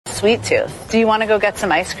sweet tooth. Do you want to go get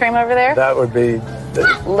some ice cream over there? That would be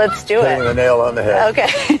Let's do hitting the nail on the head. Okay.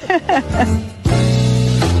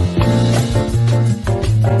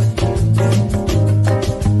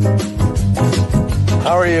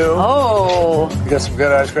 How are you? Oh. You got some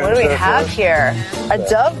good ice cream. What do we have here? A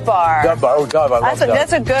Dove bar. Dove bar. Oh, Dove. I love Dove.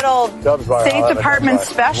 That's a good old Dove bar. State Department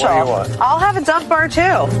special. What do you want? I'll have a Dove bar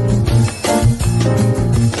too.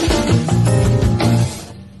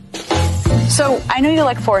 So I know you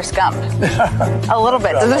like Forrest Gump a little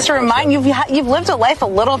bit. Does this remind you? You've lived a life a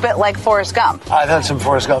little bit like Forrest Gump. I've had some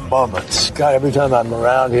Forrest Gump moments. God, every time I'm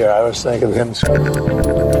around here, I always think of him.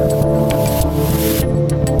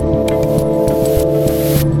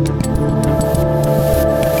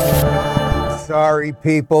 Sorry,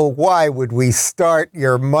 people. Why would we start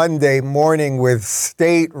your Monday morning with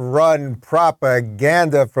state-run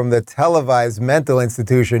propaganda from the televised mental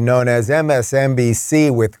institution known as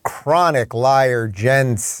MSNBC with chronic liar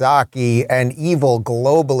Jen Psaki and evil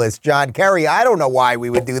globalist John Kerry? I don't know why we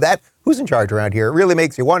would do that. Who's in charge around here? It really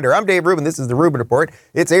makes you wonder. I'm Dave Rubin. This is the Rubin Report.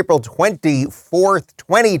 It's April 24th,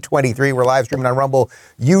 2023. We're live streaming on Rumble,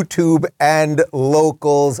 YouTube, and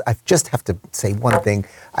Locals. I just have to say one thing.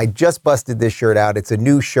 I just busted this shirt out. It's a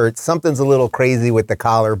new shirt. Something's a little crazy with the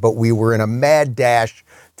collar, but we were in a mad dash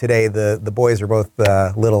today. The boys are both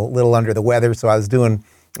little under the weather, so I was doing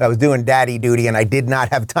daddy duty, and I did not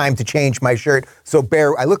have time to change my shirt. So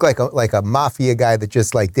I look like a mafia guy that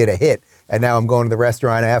just did a hit. And now I'm going to the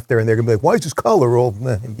restaurant after, and they're going to be like, why is this collar roll?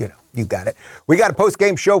 You got it. We got a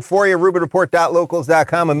post-game show for you,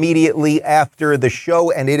 RubinReport.locals.com, immediately after the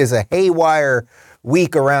show. And it is a haywire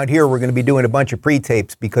week around here. We're going to be doing a bunch of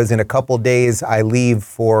pre-tapes because in a couple days I leave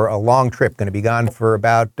for a long trip. Going to be gone for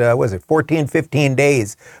about, 14, 15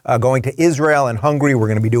 days, going to Israel and Hungary. We're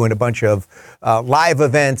going to be doing a bunch of live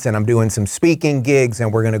events, and I'm doing some speaking gigs,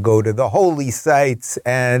 and we're going to go to the holy sites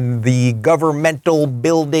and the governmental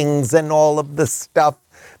buildings and all of the stuff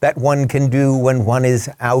that one can do when one is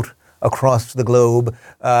out across the globe,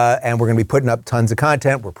 and we're going to be putting up tons of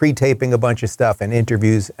content. We're pre-taping a bunch of stuff and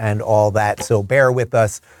interviews and all that, so bear with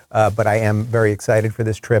us, but I am very excited for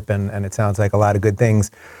this trip, and it sounds like a lot of good things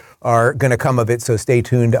are going to come of it, so stay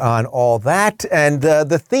tuned on all that. And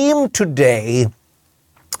the theme today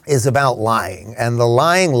is about lying, and the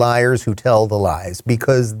lying liars who tell the lies,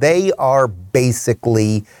 because they are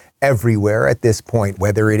basically everywhere at this point,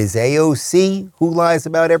 whether it is AOC who lies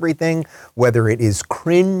about everything, whether it is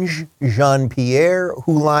cringe Jean-Pierre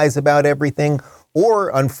who lies about everything, or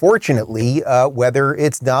unfortunately, whether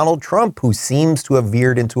it's Donald Trump who seems to have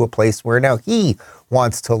veered into a place where now he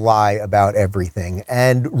wants to lie about everything.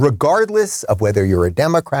 And regardless of whether you're a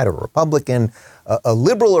Democrat or a Republican, a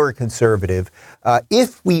liberal or a conservative,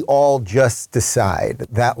 if we all just decide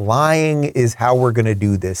that lying is how we're going to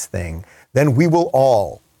do this thing, then we will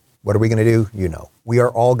all, what are we going to do? We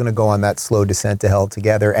are all going to go on that slow descent to hell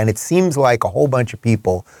together. And it seems like a whole bunch of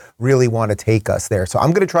people really want to take us there. So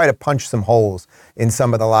I'm going to try to punch some holes in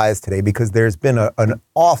some of the lies today because there's been an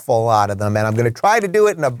awful lot of them. And I'm going to try to do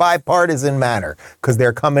it in a bipartisan manner because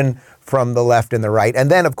they're coming from the left and the right.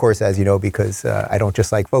 And then, of course, as you know, because I don't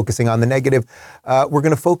just like focusing on the negative, we're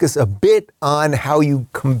going to focus a bit on how you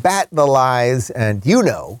combat the lies. And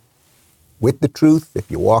with the truth,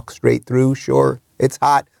 if you walk straight through, sure, it's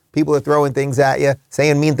hot. People are throwing things at you,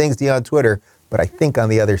 saying mean things to you on Twitter. But I think on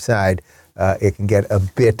the other side, it can get a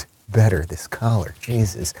bit better. This collar,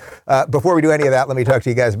 Jesus. Before we do any of that, let me talk to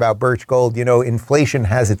you guys about Birch Gold. Inflation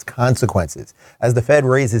has its consequences. As the Fed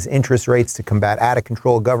raises interest rates to combat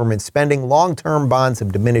out-of-control government spending, long-term bonds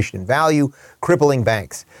have diminished in value, crippling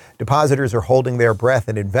banks. Depositors are holding their breath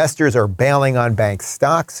and investors are bailing on bank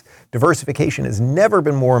stocks. Diversification has never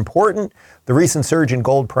been more important. The recent surge in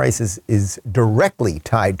gold prices is directly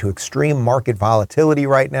tied to extreme market volatility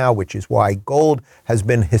right now, which is why gold has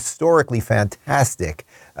been historically fantastic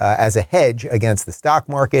as a hedge against the stock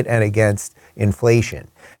market and against inflation.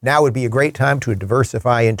 Now would be a great time to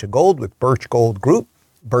diversify into gold with Birch Gold Group.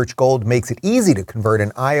 Birch Gold makes it easy to convert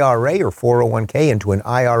an IRA or 401k into an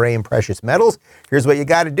IRA in precious metals. Here's what you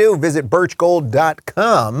got to do. Visit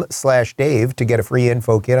birchgold.com/Dave to get a free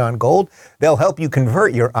info kit on gold. They'll help you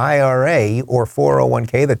convert your IRA or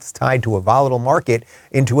 401k that's tied to a volatile market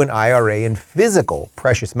into an IRA in physical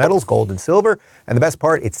precious metals, gold and silver. And the best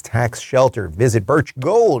part, it's tax sheltered. Visit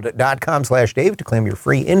birchgold.com/Dave to claim your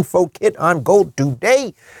free info kit on gold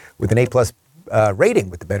today. With an A+ rating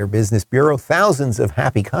with the Better Business Bureau, thousands of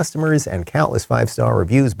happy customers, and countless 5-star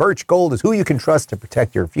reviews, Birch Gold is who you can trust to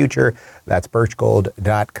protect your future. That's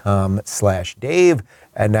birchgold.com/Dave.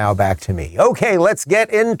 And now back to me. Okay, let's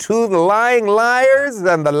get into the lying liars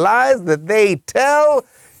and the lies that they tell.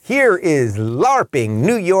 Here is LARPing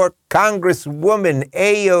New York Congresswoman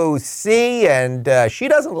AOC, and she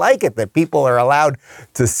doesn't like it that people are allowed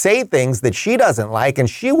to say things that she doesn't like, and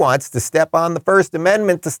she wants to step on the First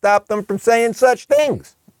Amendment to stop them from saying such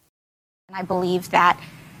things. I believe that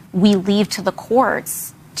we leave to the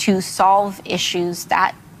courts to solve issues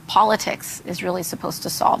that politics is really supposed to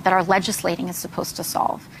solve, that our legislating is supposed to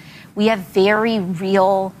solve. We have very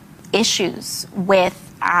real issues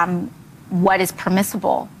with what is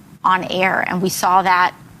permissible on air, and we saw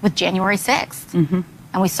that with January 6th,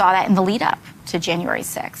 and we saw that in the lead up to January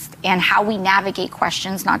 6th, and how we navigate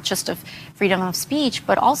questions not just of freedom of speech,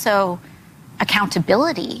 but also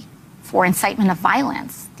accountability for incitement of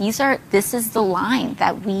violence. This is the line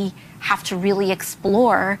that we have to really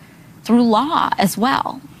explore through law as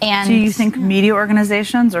well. And do you think media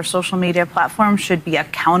organizations or social media platforms should be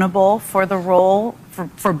accountable for the role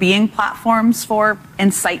for being platforms for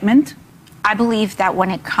incitement? I believe that when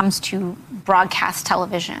it comes to broadcast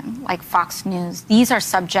television, like Fox News, these are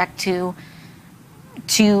subject to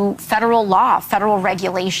federal law, federal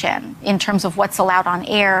regulation in terms of what's allowed on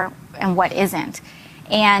air and what isn't.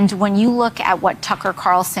 And when you look at what Tucker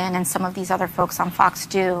Carlson and some of these other folks on Fox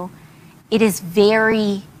do, it is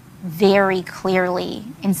very, very clearly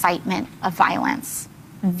incitement of violence.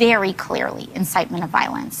 Very clearly incitement of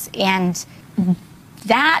violence. And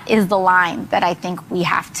that is the line that I think we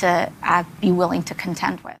have to be willing to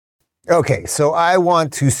contend with. Okay, so I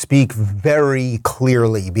want to speak very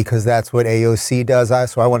clearly because that's what AOC does.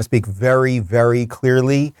 So I want to speak very, very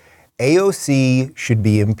clearly. AOC should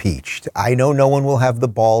be impeached. I know no one will have the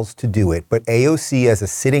balls to do it, but AOC as a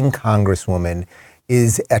sitting congresswoman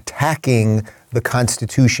is attacking the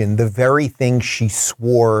Constitution, the very thing she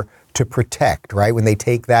swore to protect, right? When they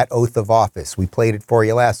take that oath of office. We played it for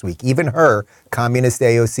you last week. Even her, communist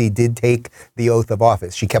AOC, did take the oath of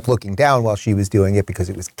office. She kept looking down while she was doing it because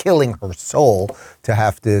it was killing her soul to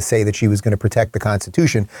have to say that she was going to protect the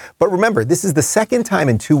Constitution. But remember, this is the second time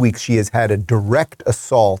in 2 weeks she has had a direct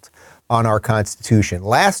assault on our Constitution.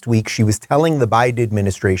 Last week, she was telling the Biden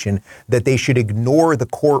administration that they should ignore the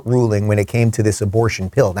court ruling when it came to this abortion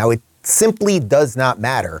pill. Now, it simply does not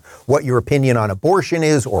matter what your opinion on abortion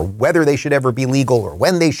is or whether they should ever be legal or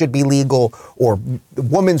when they should be legal or the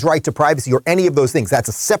woman's right to privacy or any of those things. That's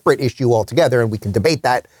a separate issue altogether, and we can debate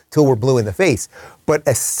that till we're blue in the face. But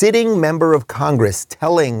a sitting member of Congress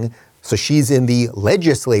so she's in the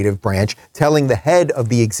legislative branch, telling the head of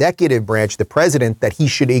the executive branch, the president, that he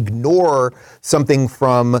should ignore something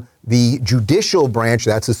from the judicial branch,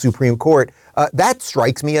 that's the Supreme Court. That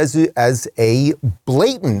strikes me as a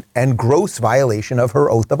blatant and gross violation of her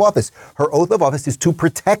oath of office. Her oath of office is to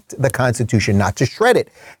protect the Constitution, not to shred it.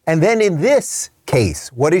 And then in this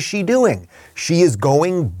case, what is she doing? She is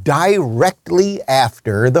going directly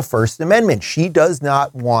after the First Amendment. She does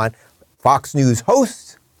not want Fox News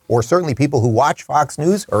hosts, or certainly people who watch Fox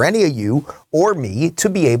News, or any of you, or me, to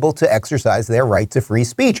be able to exercise their right to free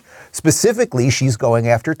speech. Specifically, she's going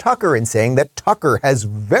after Tucker and saying that Tucker has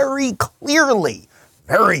very clearly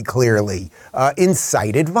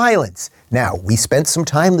incited violence. Now, we spent some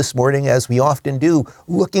time this morning, as we often do,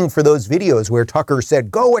 looking for those videos where Tucker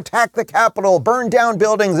said, go attack the Capitol, burn down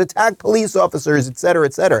buildings, attack police officers, et cetera,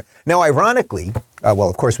 et cetera. Now, ironically, well,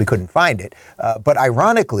 of course, we couldn't find it. But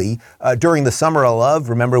ironically, during the Summer of Love,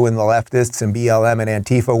 remember when the leftists and BLM and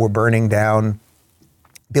Antifa were burning down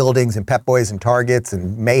buildings and Pep Boys and Targets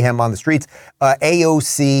and mayhem on the streets,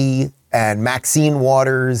 AOC and Maxine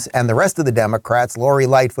Waters and the rest of the Democrats, Lori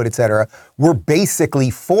Lightfoot, et cetera, were basically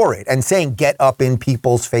for it and saying, get up in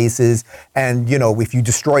people's faces. And, you know, if you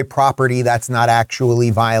destroy property, that's not actually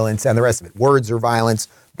violence and the rest of it. Words are violence.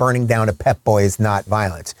 Burning down a Pep Boy is not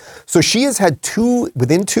violence. So she has had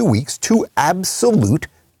within 2 weeks, two absolute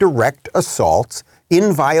direct assaults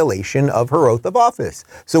in violation of her oath of office.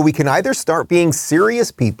 So we can either start being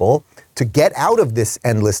serious people to get out of this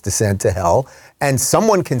endless descent to hell, and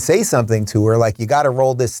someone can say something to her like, you got to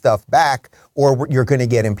roll this stuff back or you're going to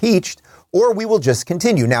get impeached, or we will just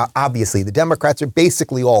continue. Now, obviously, the Democrats are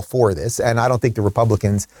basically all for this, and I don't think the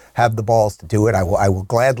Republicans have the balls to do it. I will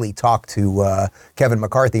gladly talk to Kevin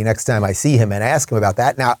McCarthy next time I see him and ask him about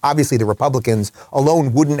that. Now, obviously, the Republicans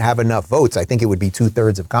alone wouldn't have enough votes. I think it would be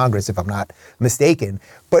 2/3 of Congress, if I'm not mistaken.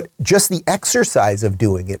 But just the exercise of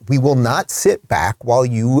doing it, we will not sit back while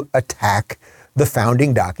you attack the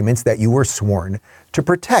founding documents that you were sworn to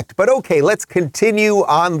protect. But okay, let's continue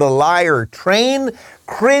on the liar train.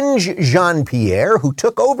 Cringe Jean-Pierre, who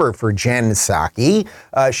took over for Jen Psaki.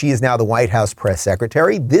 She is now the White House press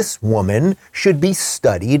secretary. This woman should be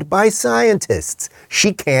studied by scientists.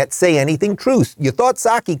 She can't say anything true. You thought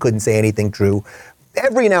Psaki couldn't say anything true.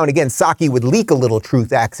 every now and again, Psaki would leak a little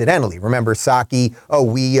truth accidentally. Remember Psaki? Oh,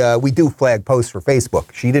 we do flag posts for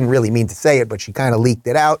Facebook. She didn't really mean to say it, but she kind of leaked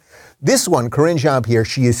it out. This one, Corinne Jean-Pierre,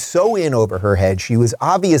 she is so in over her head. She was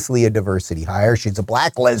obviously a diversity hire. She's a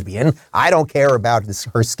black lesbian. I don't care about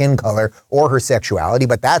her skin color or her sexuality,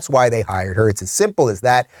 but that's why they hired her. It's as simple as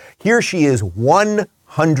that. Here she is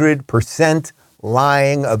 100%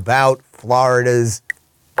 lying about Florida's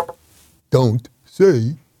don't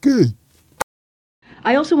say gay.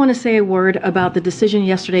 I also want to say a word about the decision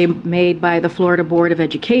yesterday made by the Florida Board of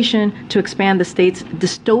Education to expand the state's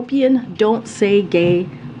dystopian Don't Say Gay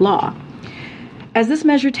law. As this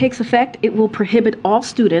measure takes effect, it will prohibit all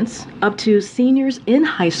students up to seniors in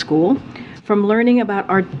high school from learning about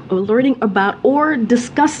or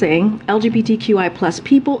discussing LGBTQI plus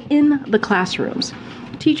people in the classrooms.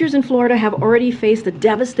 Teachers in Florida have already faced the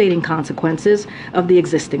devastating consequences of the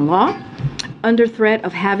existing law. Under threat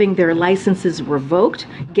of having their licenses revoked,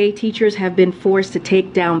 gay teachers have been forced to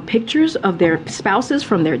take down pictures of their spouses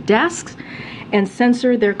from their desks and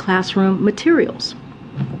censor their classroom materials.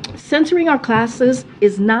 Censoring our classes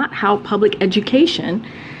is not how public education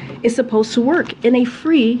is supposed to work in a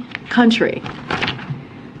free country.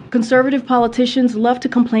 Conservative politicians love to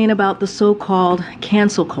complain about the so-called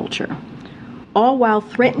cancel culture, all while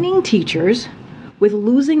threatening teachers with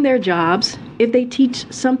losing their jobs if they teach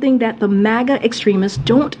something that the MAGA extremists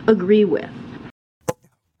don't agree with.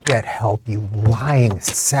 Get help, you lying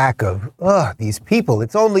sack of, these people.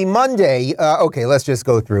 It's only Monday. Okay, let's just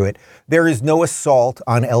go through it. There is no assault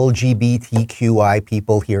on LGBTQI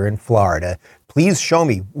people here in Florida. Please show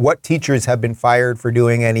me what teachers have been fired for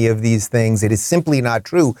doing any of these things. It is simply not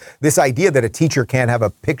true. This idea that a teacher can't have a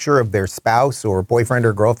picture of their spouse or boyfriend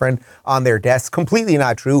or girlfriend on their desk, completely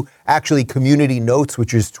not true. Actually, Community Notes,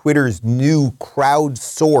 which is Twitter's new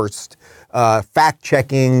crowdsourced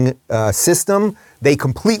fact-checking system, they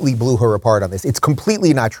completely blew her apart on this. It's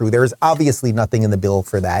completely not true. There is obviously nothing in the bill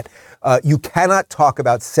for that. You cannot talk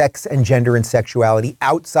about sex and gender and sexuality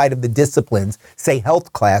outside of the disciplines, say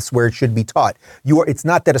health class, where it should be taught. It's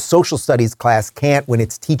not that a social studies class can't, when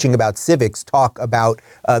it's teaching about civics, talk about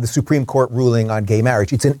the Supreme Court ruling on gay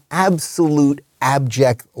marriage. It's an absolute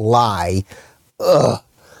abject lie. Ugh.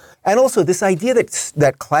 And also this idea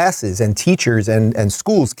that classes and teachers and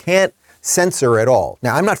schools can't censor at all.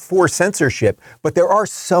 Now, I'm not for censorship, but there are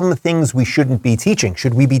some things we shouldn't be teaching.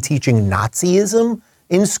 Should we be teaching Nazism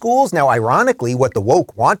in schools? Now, ironically, what the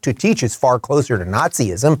woke want to teach is far closer to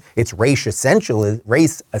Nazism. It's race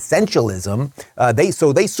essentialism.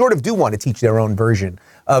 They sort of do want to teach their own version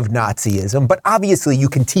of Nazism, but obviously you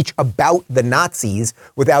can teach about the Nazis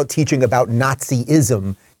without teaching about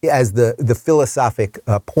Nazism as the philosophic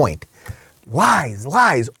point. Lies.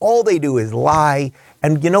 All they do is lie.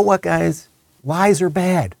 And you know what, guys? Lies are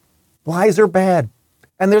bad. Lies are bad.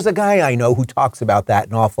 And there's a guy I know who talks about that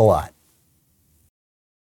an awful lot.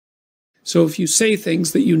 So if you say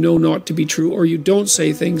things that you know not to be true, or you don't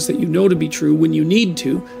say things that you know to be true when you need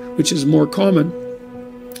to, which is more common,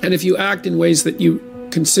 and if you act in ways that you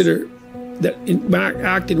consider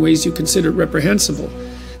reprehensible,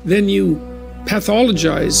 then you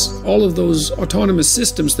pathologize all of those autonomous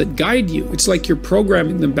systems that guide you. It's like you're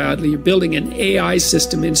programming them badly. You're building an AI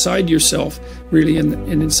system inside yourself, really, and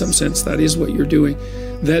in some sense that is what you're doing,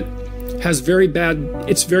 that has very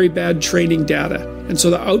bad training data. And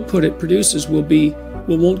so the output it produces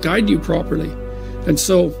won't guide you properly. And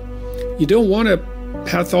so you don't want to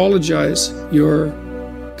pathologize your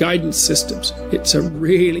guidance systems. It's a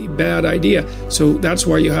really bad idea. So that's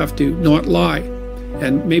why you have to not lie.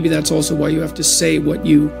 And maybe that's also why you have to say what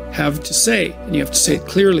you have to say. And you have to say it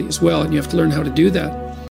clearly as well. And you have to learn how to do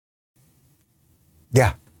that.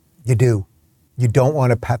 Yeah, you do. You don't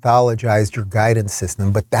want to pathologize your guidance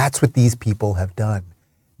system, but that's what these people have done.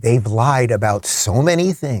 They've lied about so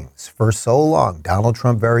many things for so long. Donald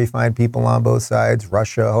Trump verified people on both sides,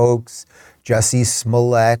 Russia hoax, Jussie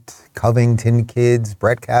Smollett, Covington kids,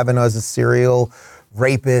 Brett Kavanaugh's a serial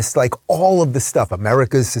rapist, like all of the stuff.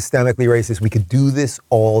 America's systemically racist. We could do this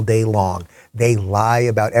all day long. They lie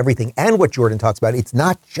about everything. And what Jordan talks about, it's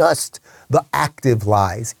not just the active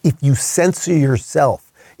lies. If you censor yourself,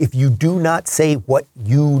 if you do not say what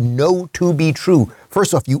you know to be true,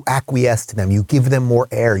 first off, you acquiesce to them. You give them more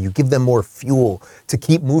air. You give them more fuel to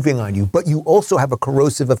keep moving on you. But you also have a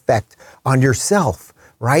corrosive effect on yourself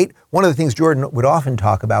right? One of the things Jordan would often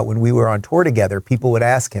talk about when we were on tour together, people would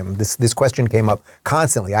ask him, this question came up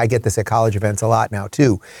constantly. I get this at college events a lot now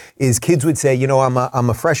too, is kids would say, I'm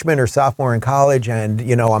a freshman or sophomore in college and,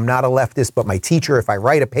 I'm not a leftist, but my teacher, if I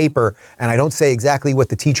write a paper and I don't say exactly what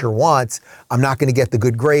the teacher wants, I'm not going to get the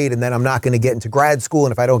good grade and then I'm not going to get into grad school.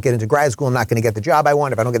 And if I don't get into grad school, I'm not going to get the job I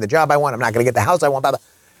want. If I don't get the job I want, I'm not going to get the house I want. Blah, blah.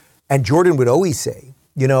 And Jordan would always say,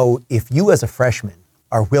 if you as a freshman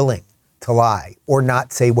are willing to lie or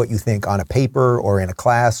not say what you think on a paper or in a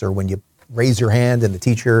class or when you raise your hand and the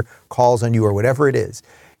teacher calls on you or whatever it is,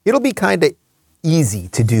 it'll be kind of easy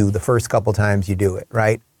to do the first couple times you do it,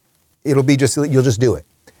 right? You'll just do it.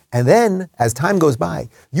 And then as time goes by,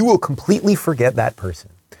 you will completely forget that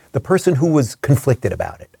person, the person who was conflicted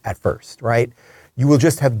about it at first, right? You will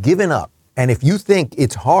just have given up. And if you think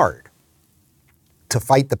it's hard to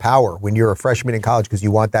fight the power when you're a freshman in college because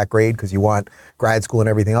you want that grade, because you want grad school and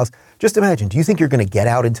everything else. Just imagine, do you think you're going to get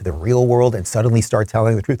out into the real world and suddenly start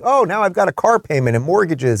telling the truth? Oh, now I've got a car payment and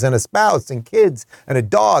mortgages and a spouse and kids and a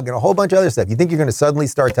dog and a whole bunch of other stuff. You think you're going to suddenly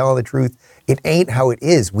start telling the truth? It ain't how it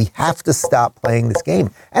is. We have to stop playing this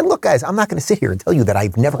game. And look, guys, I'm not going to sit here and tell you that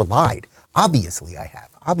I've never lied. Obviously I have.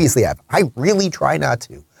 I really try not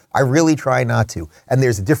to. And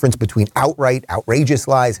there's a difference between outright, outrageous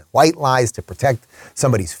lies and white lies to protect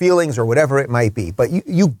somebody's feelings or whatever it might be. But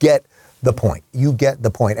you get the point.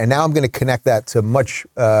 And now I'm going to connect that to a much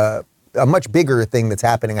bigger thing that's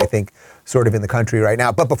happening, I think, sort of in the country right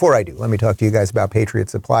now. But before I do, let me talk to you guys about Patriot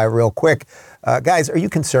Supply real quick. Guys, are you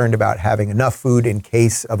concerned about having enough food in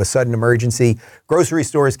case of a sudden emergency? Grocery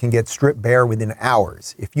stores can get stripped bare within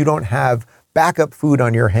hours. If you don't have backup food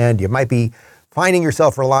on your hand, you might be finding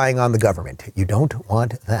yourself relying on the government. You don't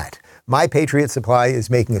want that. My Patriot Supply is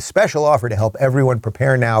making a special offer to help everyone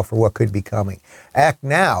prepare now for what could be coming. Act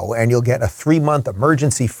now and you'll get a 3-month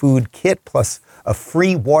emergency food kit plus a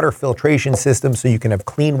free water filtration system so you can have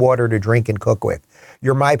clean water to drink and cook with.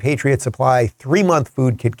 Your My Patriot Supply 3-month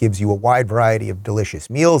food kit gives you a wide variety of delicious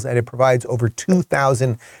meals, and it provides over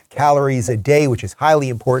 2,000 calories a day, which is highly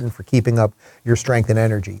important for keeping up your strength and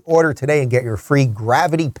energy. Order today and get your free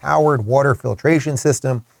gravity-powered water filtration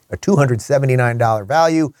system, a $279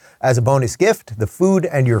 value. As a bonus gift, the food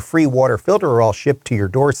and your free water filter are all shipped to your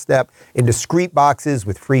doorstep in discreet boxes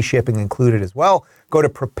with free shipping included as well. Go to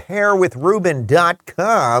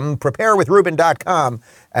preparewithrubin.com,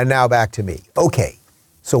 and now back to me. Okay,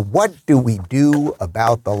 so what do we do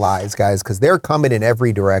about the lies, guys? Because they're coming in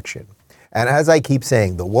every direction. And as I keep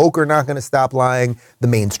saying, the woke are not going to stop lying. The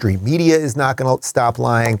mainstream media is not going to stop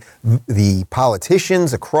lying. The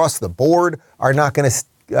politicians across the board are not going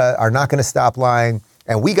to stop lying.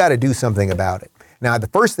 And we got to do something about it. Now, the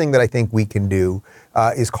first thing that I think we can do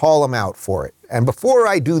is call them out for it. And before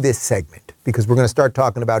I do this segment, because we're going to start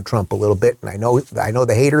talking about Trump a little bit, and I know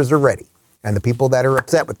the haters are ready, and the people that are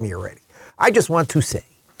upset with me are ready. I just want to say,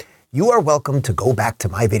 you are welcome to go back to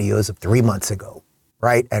my videos of 3 months ago,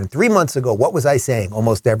 right? And 3 months ago, what was I saying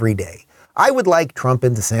almost every day? I would like Trump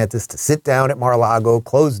and DeSantis to sit down at Mar-a-Lago,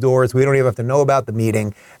 close doors, we don't even have to know about the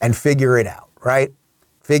meeting, and figure it out, right?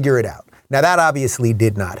 Figure it out. Now, that obviously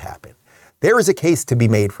did not happen. There is a case to be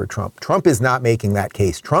made for Trump. Trump is not making that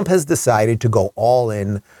case. Trump has decided to go all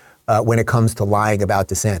in when it comes to lying about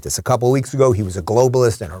DeSantis. A couple of weeks ago, he was a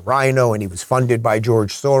globalist and a rhino, and he was funded by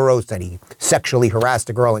George Soros, and he sexually harassed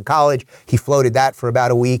a girl in college. He floated that for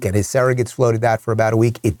about a week, and his surrogates floated that for about a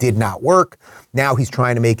week. It did not work. Now he's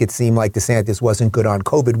trying to make it seem like DeSantis wasn't good on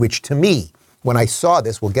COVID, which to me, when I saw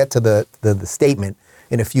this, we'll get to the statement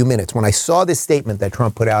in a few minutes. When I saw this statement that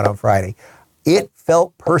Trump put out on Friday, it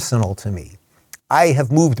felt personal to me. I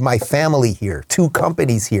have moved my family here, 2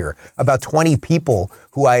 companies here, about 20 people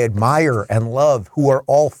who I admire and love, who are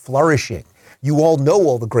all flourishing. You all know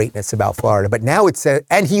all the greatness about Florida, but now it's,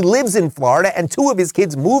 and he lives in Florida, and 2 of his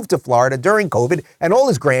kids moved to Florida during COVID, and all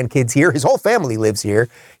his grandkids here, his whole family lives here.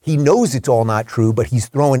 He knows it's all not true, but he's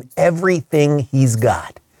throwing everything he's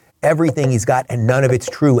got, and none of it's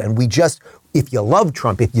true. And if you love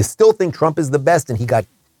Trump, if you still think Trump is the best and he got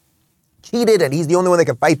cheated and he's the only one that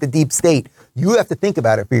can fight the deep state, you have to think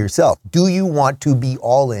about it for yourself. Do you want to be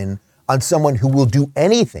all in on someone who will do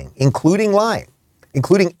anything, including lying,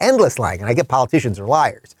 including endless lying? And I get politicians are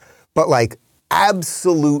liars, but like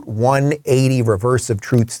absolute 180 reverse of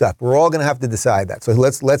truth stuff. We're all going to have to decide that. So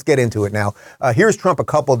let's get into it now. Here's Trump a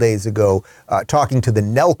couple days ago talking to the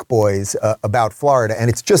Nelk boys about Florida, and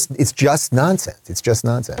it's just nonsense. It's just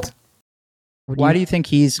nonsense. Why do you think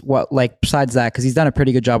besides that, because he's done a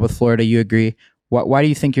pretty good job with Florida, you agree? Why do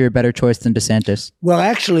you think you're a better choice than DeSantis? Well,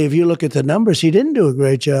 actually, if you look at the numbers, he didn't do a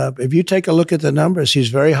great job. If you take a look at the numbers, he's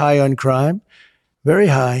very high on crime, very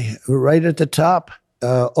high, right at the top.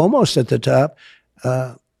 almost at the top.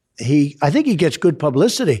 I think he gets good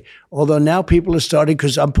publicity, although now people are starting,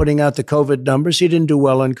 because I'm putting out the COVID numbers. He didn't do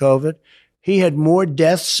well on COVID. He had more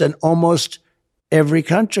deaths than almost every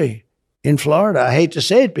country in Florida. I hate to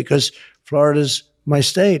say it because Florida's my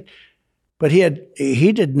state, but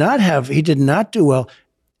he did not do well.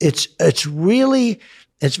 It's very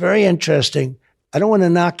interesting. I don't want to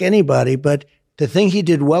knock anybody, but the thing he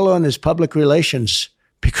did well on is public relations,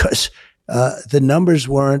 because the numbers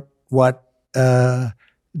weren't what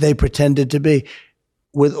they pretended to be.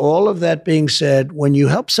 With all of that being said, when you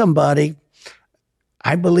help somebody,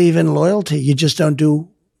 I believe in loyalty. You just don't do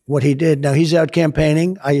what he did. Now, he's out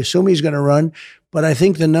campaigning. I assume he's going to run, but I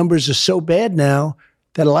think the numbers are so bad now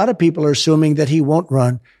that a lot of people are assuming that he won't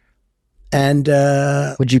run. And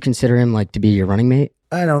would you consider him like to be your running mate?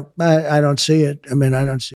 I don't see it. I mean, I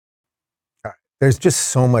don't see it. There's just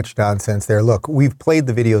so much nonsense there. Look, we've played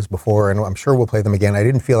the videos before, and I'm sure we'll play them again. I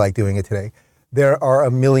didn't feel like doing it today. There are a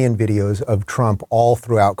million videos of Trump all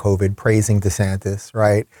throughout COVID praising DeSantis,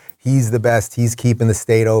 right? He's the best. He's keeping the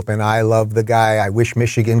state open. I love the guy. I wish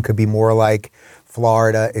Michigan could be more like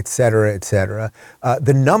Florida, et cetera, et cetera.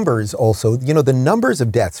 The numbers also, the numbers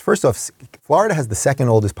of deaths. First off, Florida has the second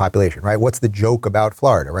oldest population, right? What's the joke about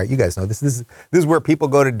Florida, right? You guys know this is where people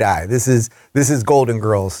go to die. This is Golden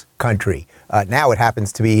Girls country. Now it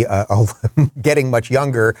happens to be getting much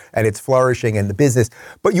younger, and it's flourishing in the business.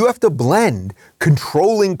 But you have to blend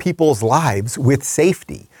controlling people's lives with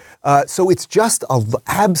safety. So it's just an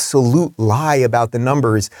absolute lie about the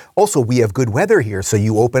numbers. Also, we have good weather here, so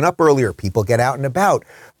you open up earlier. People get out and about.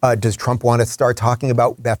 Does Trump want to start talking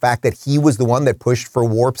about the fact that he was the one that pushed for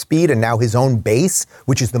warp speed, and now his own base,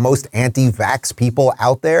 which is the most anti-vax people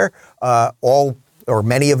out there, all or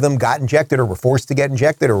many of them got injected or were forced to get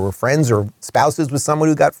injected or were friends or spouses with someone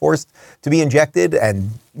who got forced to be injected,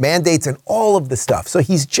 and mandates and all of the stuff. So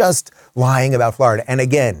he's just lying about Florida. And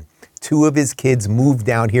again, 2 of his kids moved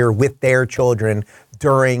down here with their children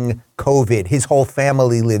during COVID. His whole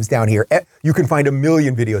family lives down here. You can find a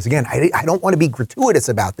million videos. Again, I don't want to be gratuitous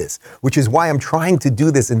about this, which is why I'm trying to do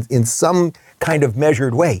this in some kind of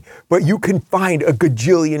measured way. But you can find a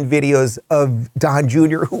gajillion videos of Don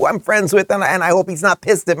Jr., who I'm friends with, and I hope he's not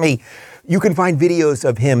pissed at me. You can find videos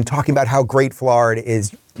of him talking about how great Florida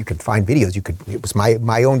is. You can find videos. It was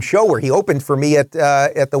my own show where he opened for me at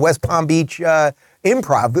the West Palm Beach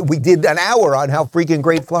Improv. We did an hour on how freaking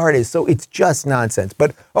great Florida is. So it's just nonsense.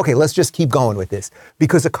 But okay, let's just keep going with this,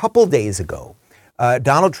 because a couple days ago,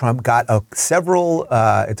 Donald Trump got several,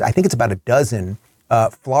 I think it's about a dozen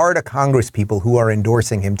Florida Congress people who are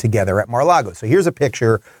endorsing him together at Mar-a-Lago. So here's a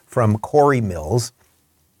picture from Corey Mills,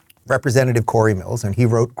 Representative Corey Mills, and he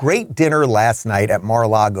wrote, "Great dinner last night at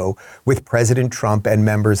Mar-a-Lago with President Trump and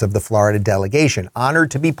members of the Florida delegation.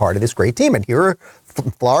 Honored to be part of this great team." And here are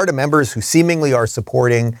Florida members who seemingly are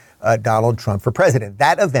supporting Donald Trump for president.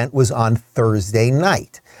 That event was on Thursday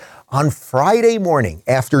night. On Friday morning,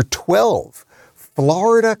 after 12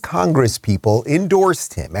 Florida Congress people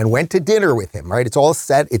endorsed him and went to dinner with him, right? It's all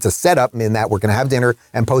set. It's a setup in that we're going to have dinner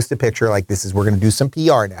and post a picture like this is, we're going to do some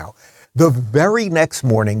PR now. The very next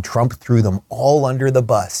morning, Trump threw them all under the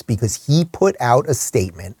bus because he put out a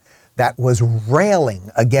statement that was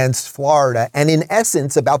railing against Florida and in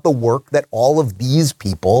essence about the work that all of these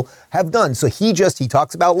people have done. So he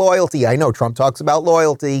talks about loyalty. I know Trump talks about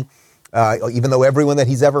loyalty, even though everyone that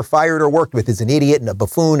he's ever fired or worked with is an idiot and a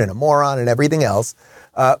buffoon and a moron and everything else.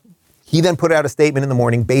 He then put out a statement in the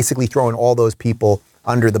morning basically throwing all those people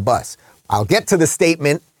under the bus. I'll get to the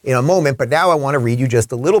statement in a moment, but now I want to read you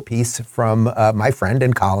just a little piece from my friend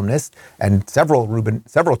and columnist and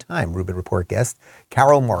several-time Rubin Report guest,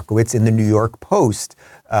 Carol Markowitz in the New York Post.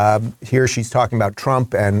 Here she's talking about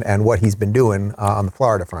Trump and what he's been doing on the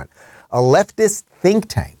Florida front. A leftist think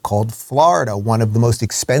tank called Florida one of the most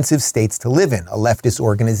expensive states to live in. A leftist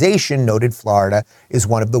organization noted Florida is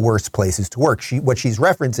one of the worst places to work. What she's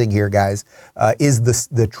referencing here, guys, is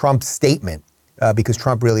the Trump statement. Because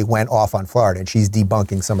Trump really went off on Florida, and she's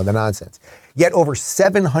debunking some of the nonsense. Yet over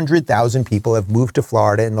 700,000 people have moved to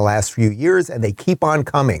Florida in the last few years, and they keep on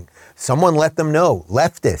coming. Someone let them know.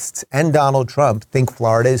 Leftists and Donald Trump think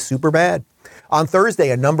Florida is super bad. On Thursday,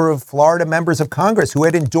 a number of Florida members of Congress who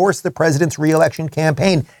had endorsed the president's re-election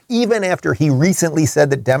campaign, even after he recently said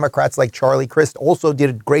that Democrats like Charlie Crist also did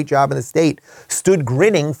a great job in the state, stood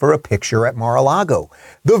grinning for a picture at Mar-a-Lago.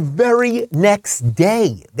 The very next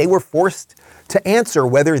day, they were forced to answer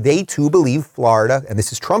whether they too believe Florida, and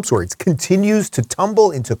this is Trump's words, continues to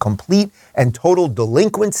tumble into complete and total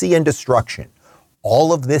delinquency and destruction.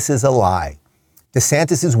 All of this is a lie.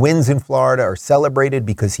 DeSantis' wins in Florida are celebrated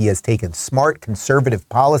because he has taken smart conservative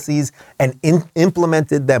policies and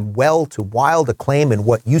implemented them well to wild acclaim in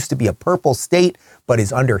what used to be a purple state, but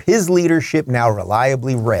is under his leadership now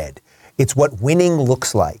reliably red. It's what winning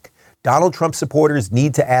looks like. Donald Trump supporters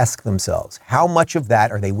need to ask themselves, how much of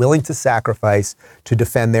that are they willing to sacrifice to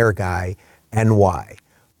defend their guy, and why?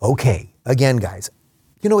 Okay, again, guys,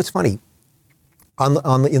 you know, it's funny. In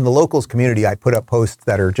the locals community, I put up posts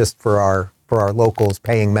that are just for our locals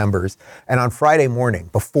paying members. And on Friday morning,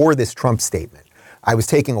 before this Trump statement, I was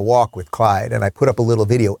taking a walk with Clyde, and I put up a little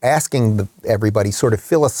video asking everybody sort of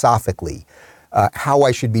philosophically how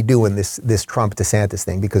I should be doing this Trump-DeSantis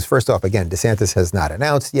thing. Because first off, again, DeSantis has not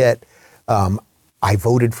announced yet. I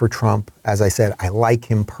voted for Trump. As I said, I like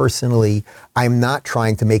him personally. I'm not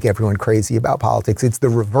trying to make everyone crazy about politics. It's the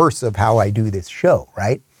reverse of how I do this show,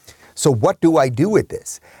 right? So what do I do with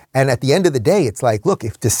this? And at the end of the day, it's like, look,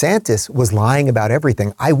 if DeSantis was lying about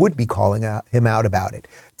everything, I would be calling him out about it.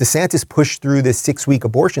 DeSantis pushed through this 6-week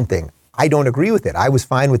abortion thing. I don't agree with it. I was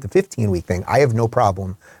fine with the 15-week thing. I have no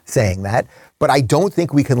problem saying that. But I don't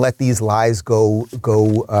think we can let these lies go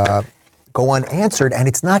unanswered. And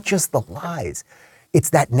it's not just the lies.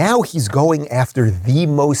 It's that now he's going after the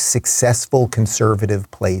most successful conservative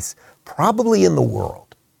place probably in the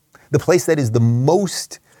world. The place that is the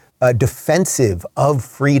most defensive of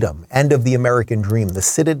freedom and of the American dream, the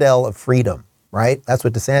citadel of freedom, right? That's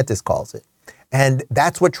what DeSantis calls it. And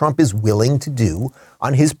that's what Trump is willing to do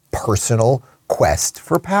on his personal quest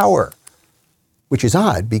for power, which is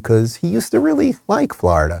odd because he used to really like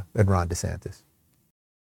Florida and Ron DeSantis.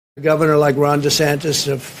 A governor like Ron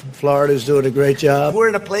DeSantis of Florida is doing a great job. We're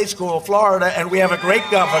in a place called Florida, and we have a great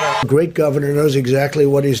governor. A great governor knows exactly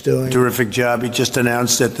what he's doing. Terrific job. He just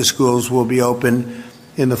announced that the schools will be open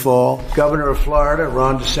in the fall. Governor of Florida,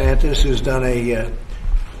 Ron DeSantis, has done a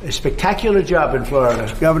spectacular job in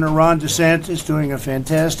Florida. Governor Ron DeSantis doing a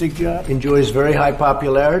fantastic job, enjoys very high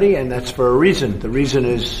popularity, and that's for a reason. The reason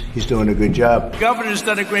is he's doing a good job. The governor's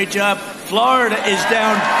done a great job. Florida is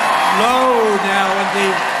down low now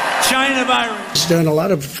in the China virus. He's done a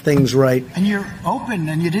lot of things right. And you're open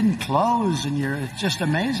and you didn't close, and it's just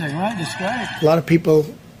amazing, right? It's great. A lot of people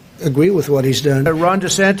agree with what he's done. Ron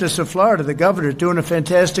DeSantis of Florida, the governor, doing a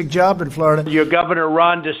fantastic job in Florida. Your governor,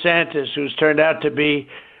 Ron DeSantis, who's turned out to be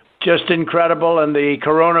just incredible, and the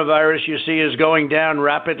coronavirus, you see, is going down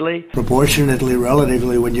rapidly. Proportionately,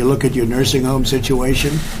 relatively, when you look at your nursing home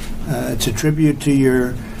situation, it's a tribute to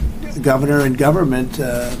your governor and government,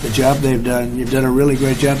 the job they've done. You've done a really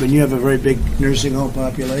great job, and you have a very big nursing home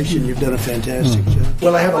population. You've done a fantastic job.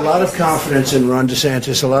 Well, I have a lot of confidence in Ron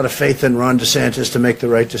DeSantis, a lot of faith in Ron DeSantis to make the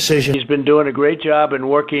right decision. He's been doing a great job and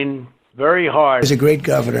working very hard. He's a great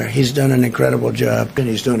governor. He's done an incredible job, and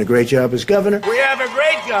he's doing a great job as governor. We have a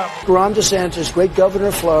great governor. Ron DeSantis, great governor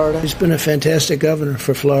of Florida. He's been a fantastic governor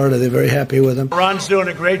for Florida. They're very happy with him. Ron's doing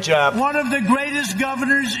a great job. One of the greatest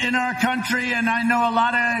governors in our country, and I know a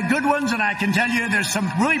lot of good ones, and I can tell you there's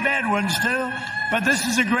some really bad ones too, but this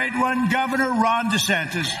is a great one, Governor Ron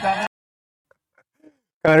DeSantis.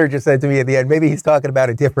 Connor just said to me at the end, maybe he's talking about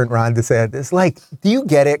a different Ron DeSantis. Like, do you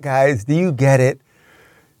get it, guys? Do you get it?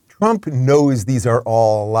 Trump knows these are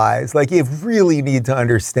all lies. Like, you really need to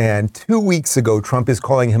understand, 2 weeks ago, Trump is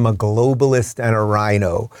calling him a globalist and a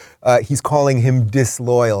rhino. He's calling him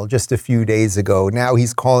disloyal just a few days ago. Now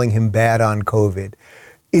he's calling him bad on COVID.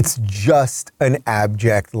 It's just an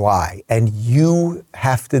abject lie. And you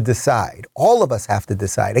have to decide. All of us have to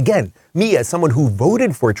decide. Again, me as someone who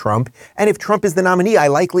voted for Trump, and if Trump is the nominee, I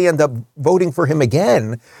likely end up voting for him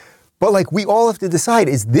again. But like, we all have to decide,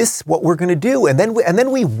 is this what we're going to do? And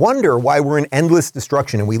then we wonder why we're in endless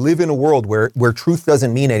destruction. And we live in a world where truth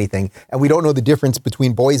doesn't mean anything. And we don't know the difference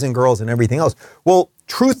between boys and girls and everything else. Well,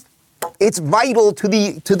 truth, it's vital to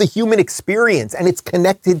the human experience, and it's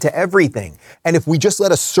connected to everything. And if we just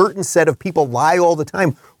let a certain set of people lie all the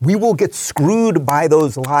time, we will get screwed by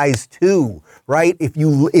those lies too, right?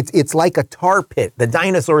 It's like a tar pit, the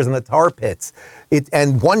dinosaurs in the tar pits.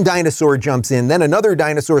 And one dinosaur jumps in, then another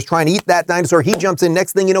dinosaur is trying to eat that dinosaur. He jumps in.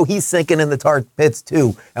 Next thing you know, he's sinking in the tar pits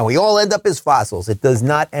too. And we all end up as fossils. It does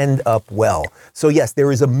not end up well. So yes, there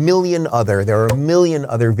are a million other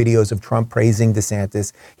videos of Trump praising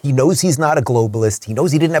DeSantis. He knows he's not a globalist. He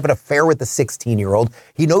knows he didn't have an affair with the 16-year-old.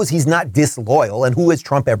 He knows he's not disloyal. And who has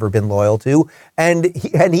Trump ever been loyal to? And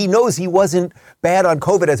he knows he wasn't bad on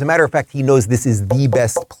COVID. As a matter of fact, he knows this is the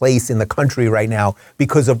best place in the country right now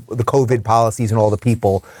because of the COVID policies and all the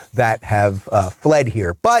people that have fled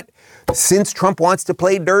here. But since Trump wants to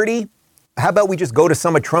play dirty, how about we just go to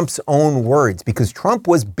some of Trump's own words? Because Trump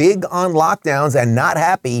was big on lockdowns and not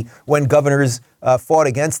happy when governors fought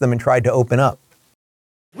against them and tried to open up.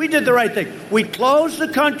 We did the right thing. We closed the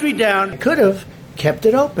country down. I could have kept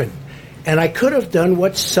it open. And I could have done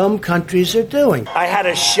what some countries are doing. I had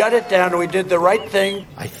to shut it down, and we did the right thing.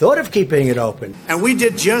 I thought of keeping it open. And we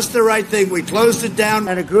did just the right thing. We closed it down.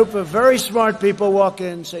 And a group of very smart people walk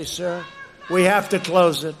in and say, sir, we have to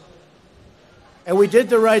close it. And we did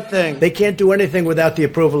the right thing. They can't do anything without the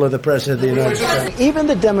approval of the President of the United States. Even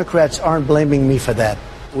the Democrats aren't blaming me for that.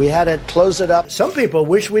 We had to close it up. Some people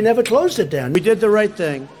wish we never closed it down. We did the right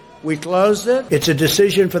thing. We closed it. It's a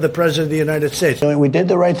decision for the President of the United States. We did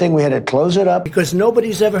the right thing. We had to close it up because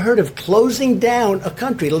nobody's ever heard of closing down a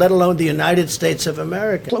country, let alone the United States of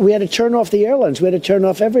America. We had to turn off the airlines. We had to turn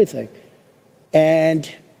off everything. And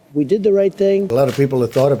we did the right thing. A lot of people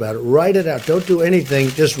have thought about it. Write it out. Don't do anything.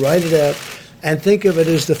 Just write it out and think of it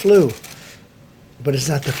as the flu. But it's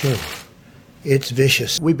not the flu. It's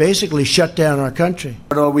vicious. We basically shut down our country.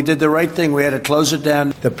 We did the right thing. We had to close it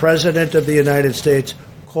down. The President of the United States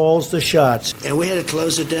calls the shots. And we had to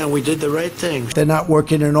close it down. We did the right thing. They're not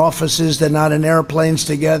working in offices. They're not in airplanes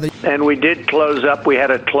together. And we did close up. We had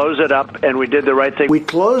to close it up, and we did the right thing. We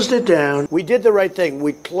closed it down. We did the right thing.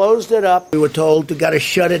 We closed it up. We were told we got to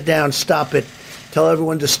shut it down, stop it, tell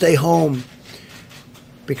everyone to stay home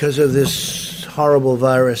because of this horrible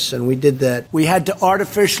virus, and we did that. We had to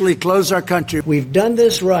artificially close our country. We've done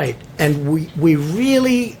this right, and we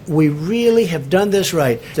really have done this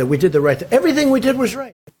right. So we did the right thing. Everything we did was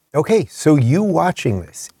right. Okay, so you watching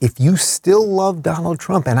this, if you still love Donald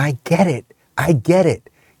Trump, and I get it.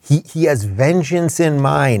 He has vengeance in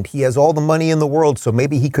mind. He has all the money in the world, so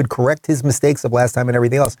maybe he could correct his mistakes of last time and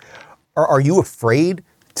everything else. Are you afraid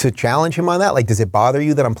to challenge him on that? Like, does it bother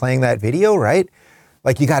you that I'm playing that video, right?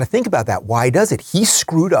 Like, you got to think about that. Why does it? He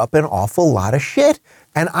screwed up an awful lot of shit.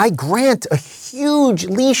 And I grant a huge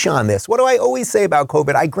leash on this. What do I always say about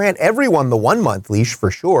COVID? I grant everyone the 1 month leash for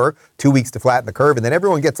sure, 2 weeks to flatten the curve, and then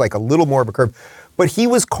everyone gets like a little more of a curve. But he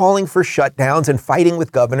was calling for shutdowns and fighting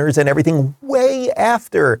with governors and everything way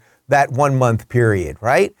after that 1 month period,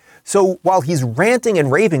 right? So while he's ranting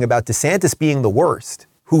and raving about DeSantis being the worst,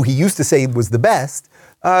 who he used to say was the best,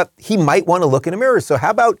 he might want to look in a mirror. So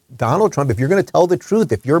how about Donald Trump? If you're going to tell the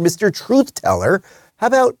truth, if you're Mr. Truth Teller, how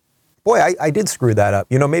about, boy, I did screw that up.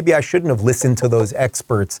 You know, maybe I shouldn't have listened to those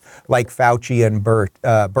experts like Fauci and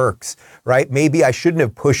Birx, right? Maybe I shouldn't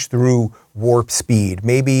have pushed through warp speed.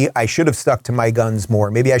 Maybe I should have stuck to my guns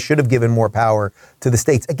more. Maybe I should have given more power to the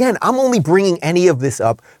states. Again, I'm only bringing any of this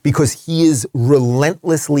up because he is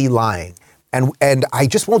relentlessly lying. And I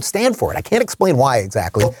just won't stand for it. I can't explain why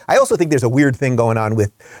exactly. I also think there's a weird thing going on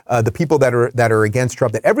with the people that are against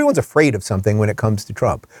Trump, that everyone's afraid of something when it comes to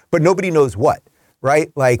Trump, but nobody knows what,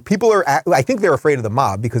 right? Like I think they're afraid of the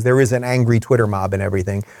mob because there is an angry Twitter mob and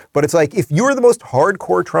everything. But it's like, if you're the most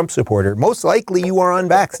hardcore Trump supporter, most likely you are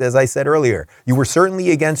unvaxxed, as I said earlier. You were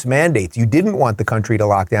certainly against mandates. You didn't want the country to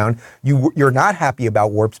lock down. You're not happy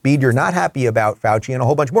about warp speed. You're not happy about Fauci and a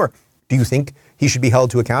whole bunch more. Do you think he should be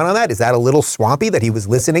held to account on that? Is that a little swampy that he was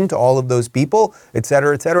listening to all of those people, et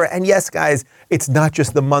cetera, et cetera? And yes, guys, it's not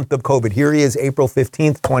just the month of COVID. Here he is, April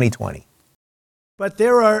 15th, 2020. But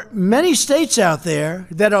there are many states out there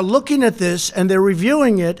that are looking at this and they're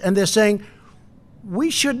reviewing it and they're saying, we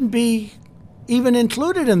shouldn't be even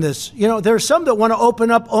included in this. You know, there are some that want to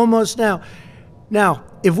open up almost now. Now,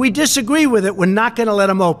 if we disagree with it, we're not going to let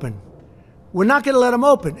them open. We're not going to let them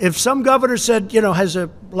open. If some governor said, you know, has a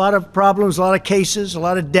lot of problems, a lot of cases, a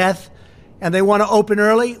lot of death, and they want to open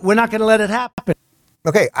early, we're not going to let it happen.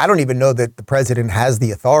 Okay, I don't even know that the president has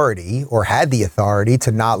the authority or had the authority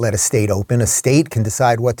to not let a state open. A state can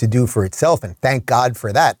decide what to do for itself, and thank God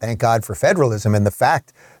for that. Thank God for federalism and the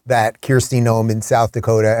fact that Kirsti Noem in South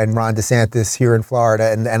Dakota and Ron DeSantis here in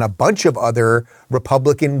Florida and a bunch of other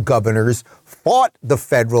Republican governors fought the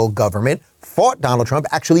federal government, fought Donald Trump.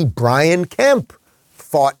 Actually, Brian Kemp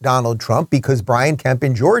fought Donald Trump because Brian Kemp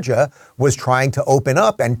in Georgia was trying to open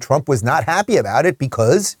up and Trump was not happy about it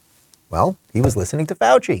because, well, he was listening to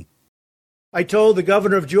Fauci. I told the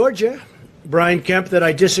governor of Georgia, Brian Kemp, that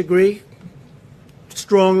I disagree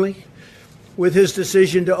strongly with his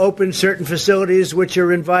decision to open certain facilities which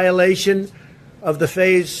are in violation of the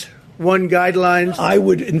Phase 1 guidelines. I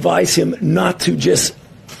would advise him not to just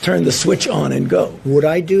turn the switch on and go. Would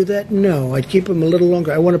I do that? No. I'd keep him a little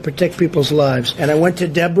longer. I want to protect people's lives. And I went to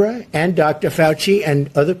Deborah and Dr. Fauci and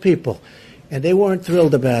other people, and they weren't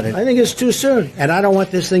thrilled about it. I think it's too soon. And I don't want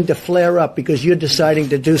this thing to flare up because you're deciding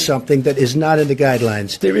to do something that is not in the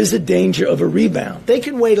guidelines. There is a danger of a rebound. They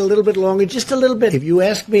can wait a little bit longer, just a little bit. If you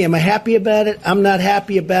ask me, am I happy about it? I'm not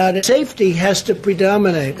happy about it. Safety has to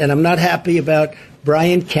predominate, and I'm not happy about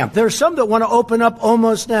Brian Kemp. There are some that want to open up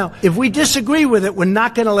almost now. If we disagree with it, we're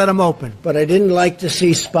not going to let them open. But I didn't like to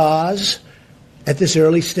see spas at this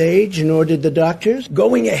early stage, nor did the doctors.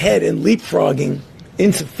 Going ahead and leapfrogging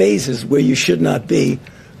into phases where you should not be,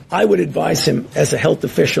 I would advise him as a health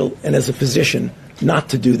official and as a physician not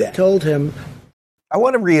to do that. Told him. I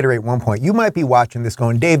want to reiterate one point. You might be watching this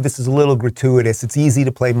going, Dave, this is a little gratuitous. It's easy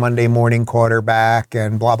to play Monday morning quarterback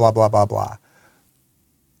and blah, blah, blah, blah, blah.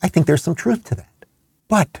 I think there's some truth to that.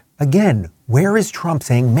 But again, where is Trump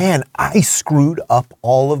saying, man, I screwed up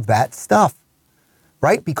all of that stuff,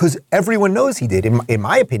 right? Because everyone knows he did. In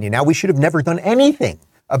my opinion, now we should have never done anything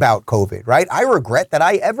about COVID, right? I regret that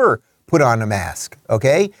I ever put on a mask,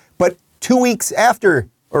 okay? But 2 weeks after,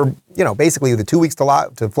 or, basically the 2 weeks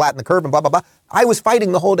to flatten the curve and blah, blah, blah, I was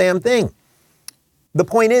fighting the whole damn thing. The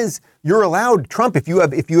point is, you're allowed, Trump, if you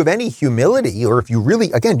have any humility, or if you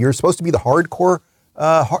really, again, you're supposed to be the hardcore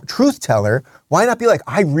truth teller, why not be like,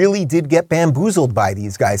 I really did get bamboozled by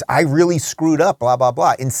these guys. I really screwed up, blah, blah,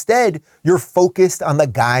 blah. Instead, you're focused on the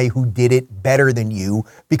guy who did it better than you,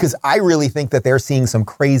 because I really think that they're seeing some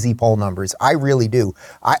crazy poll numbers. I really do.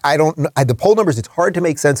 The poll numbers, it's hard to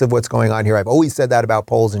make sense of what's going on here. I've always said that about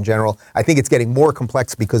polls in general. I think it's getting more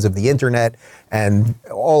complex because of the internet and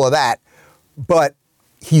all of that. But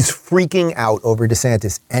he's freaking out over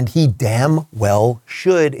DeSantis, and he damn well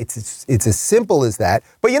should. It's as simple as that.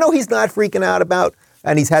 But he's not freaking out about,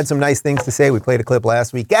 and he's had some nice things to say. We played a clip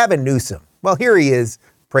last week. Gavin Newsom. Well, here he is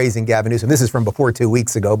praising Gavin Newsom. This is from before 2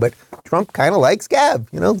 weeks ago, but Trump kind of likes Gav,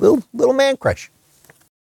 little man crush.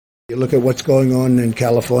 You look at what's going on in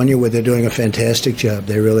California, where they're doing a fantastic job.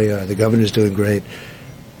 They really are. The governor's doing great.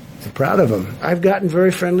 I'm proud of him. I've gotten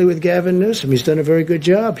very friendly with Gavin Newsom. He's done a very good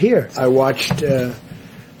job here. I watched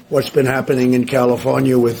what's been happening in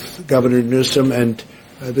California with Governor Newsom and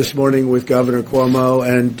this morning with Governor Cuomo,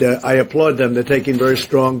 and I applaud them. They're taking very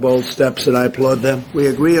strong, bold steps, and I applaud them. We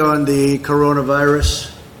agree on the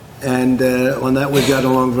coronavirus, and on that we've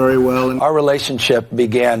gotten along very well. Our relationship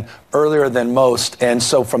began earlier than most, and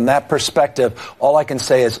so from that perspective, all I can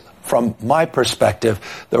say is, from my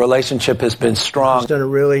perspective, the relationship has been strong. He's done a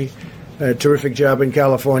really terrific job in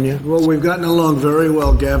California. Well, we've gotten along very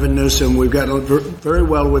well, Gavin Newsom. We've gotten very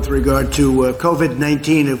well with regard to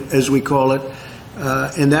COVID-19, as we call it.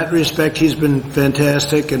 In that respect, he's been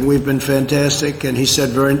fantastic, and we've been fantastic, and he said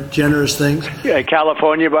very generous things. Yeah,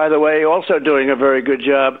 California, by the way, also doing a very good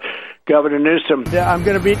job. Governor Newsom. Yeah, I'm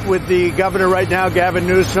going to meet with the governor right now, Gavin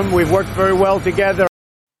Newsom. We've worked very well together.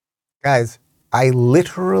 Guys, I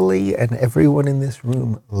literally, and everyone in this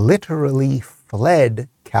room, literally fled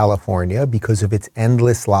California because of its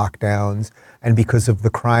endless lockdowns and because of the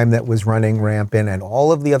crime that was running rampant and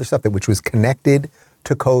all of the other stuff which was connected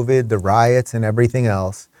to COVID, the riots and everything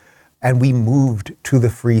else. And we moved to the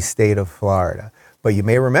free state of Florida. But you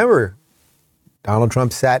may remember Donald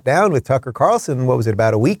Trump sat down with Tucker Carlson,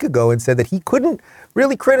 about a week ago, and said that he couldn't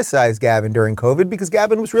really criticize Gavin during COVID because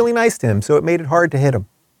Gavin was really nice to him. So it made it hard to hit him.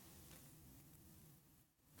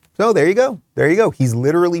 So there you go. There you go. He's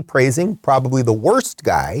literally praising probably the worst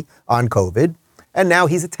guy on COVID. And now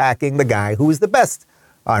he's attacking the guy who is the best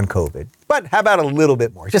on COVID. But how about a little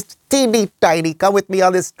bit more? Just teeny tiny. Come with me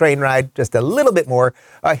on this train ride. Just a little bit more.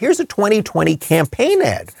 Here's a 2020 campaign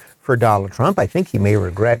ad for Donald Trump. I think he may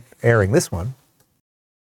regret airing this one.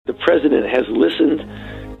 The president has listened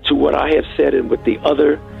to what I have said and what the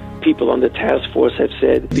other people on the task force have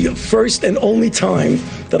said. The first and only time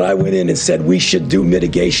that I went in and said we should do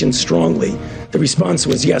mitigation strongly, the response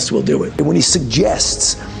was, yes, we'll do it. When he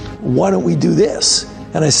suggests, why don't we do this?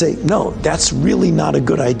 And I say, no, that's really not a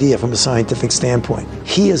good idea from a scientific standpoint.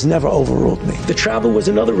 He has never overruled me. The travel was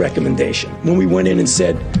another recommendation. When we went in and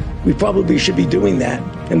said, we probably should be doing that,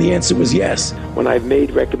 and the answer was yes. When I've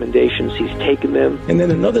made recommendations, he's taken them. And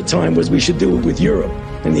then another time was we should do it with Europe,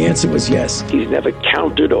 and the answer was yes. He's never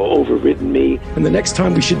countered or overridden me. And the next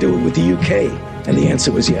time we should do it with the UK, and the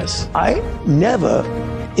answer was yes. I never,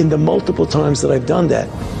 in the multiple times that I've done that,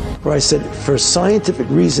 where I said, for scientific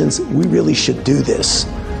reasons, we really should do this,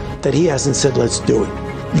 that he hasn't said, let's do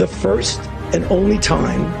it. The first and only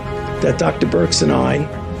time that Dr. Birx and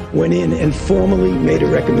I went in and formally made a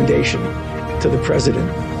recommendation to the president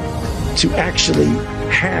to actually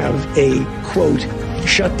have a, quote,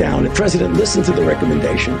 shutdown. The president listened to the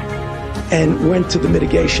recommendation and went to the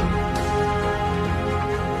mitigation.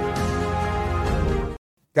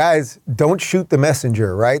 Guys, don't shoot the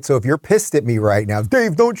messenger, right? So if you're pissed at me right now,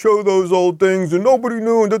 Dave, don't show those old things and nobody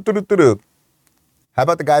knew. How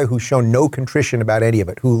about the guy who's shown no contrition about any of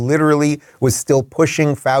it, who literally was still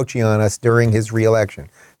pushing Fauci on us during his reelection?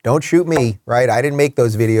 Don't shoot me, right? I didn't make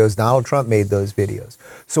those videos. Donald Trump made those videos.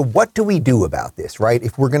 So what do we do about this, right?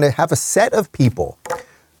 If we're going to have a set of people,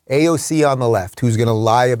 AOC on the left, who's going to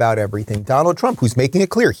lie about everything. Donald Trump, who's making it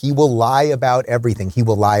clear he will lie about everything. He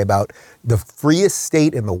will lie about the freest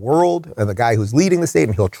state in the world and the guy who's leading the state,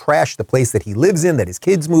 and he'll trash the place that he lives in, that his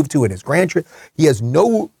kids move to, and his grandchildren. There's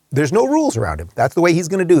no rules around him. That's the way he's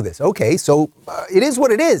going to do this. Okay, so it is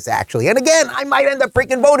what it is, actually. And again, I might end up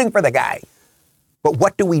freaking voting for the guy. But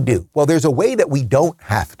what do we do? Well, there's a way that we don't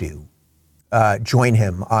have to join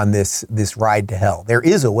him on this ride to hell. There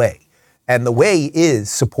is a way. And the way is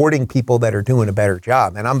supporting people that are doing a better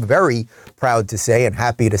job. And I'm very proud to say and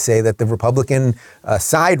happy to say that the Republican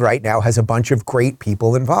side right now has a bunch of great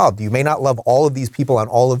people involved. You may not love all of these people on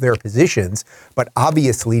all of their positions, but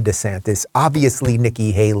obviously DeSantis, obviously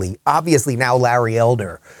Nikki Haley, obviously now Larry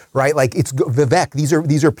Elder, right? Like it's Vivek.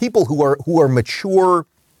 These are people who are mature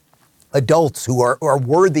adults who are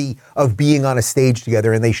worthy of being on a stage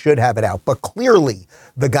together, and they should have it out. But clearly,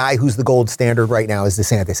 the guy who's the gold standard right now is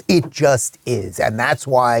DeSantis. It just is. And that's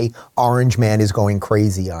why Orange Man is going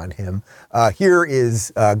crazy on him. Here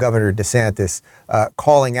is Governor DeSantis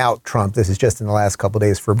calling out Trump. This is just in the last couple of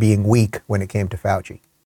days for being weak when it came to Fauci.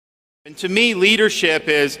 And to me, leadership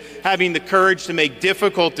is having the courage to make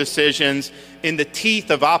difficult decisions in the teeth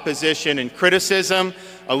of opposition and criticism.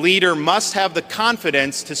 A leader must have the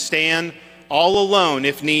confidence to stand all alone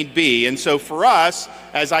if need be. And so for us,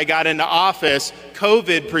 as I got into office,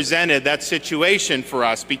 COVID presented that situation for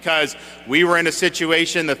us because we were in a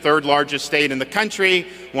situation, the third largest state in the country,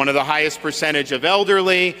 one of the highest percentage of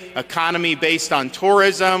elderly, economy based on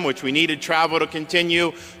tourism, which we needed travel to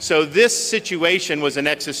continue. So this situation was an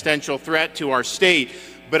existential threat to our state.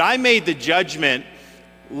 But I made the judgment,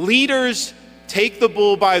 leaders take the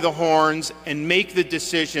bull by the horns and make the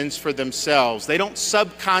decisions for themselves. They don't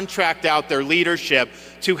subcontract out their leadership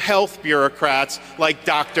to health bureaucrats like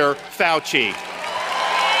Dr. Fauci.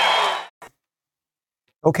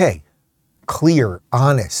 Okay, clear,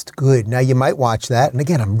 honest, good. Now you might watch that. And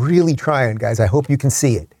again, I'm really trying, guys. I hope you can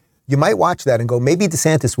see it. You might watch that and go, maybe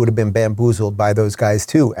DeSantis would have been bamboozled by those guys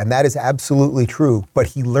too. And that is absolutely true. But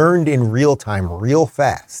he learned in real time, real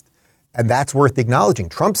fast. And that's worth acknowledging.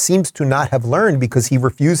 Trump seems to not have learned because he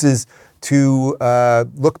refuses to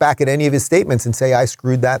look back at any of his statements and say, I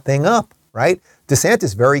screwed that thing up, right?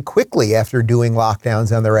 DeSantis very quickly, after doing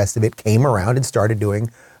lockdowns and the rest of it, came around and started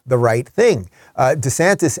doing the right thing.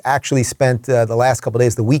 DeSantis actually spent the last couple of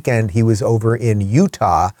days, the weekend, he was over in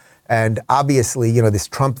Utah. And obviously, this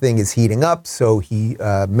Trump thing is heating up. So he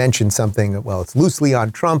mentioned something, well, it's loosely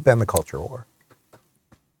on Trump and the culture war.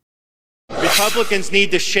 Republicans need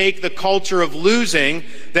to shake the culture of losing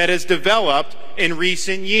that has developed in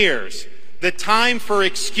recent years. The time for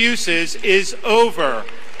excuses is over.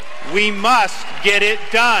 We must get it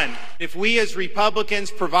done. If we as Republicans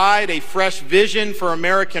provide a fresh vision for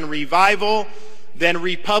American revival, then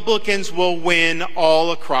Republicans will win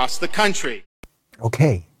all across the country.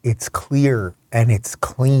 Okay, it's clear and it's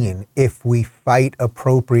clean if we fight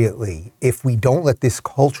appropriately, if we don't let this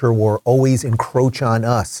culture war always encroach on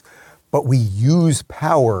us, but we use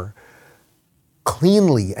power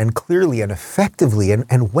cleanly and clearly and effectively.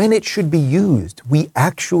 And when it should be used, we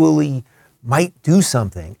actually might do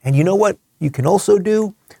something. And you know what you can also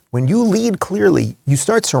do? When you lead clearly, you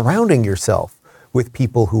start surrounding yourself with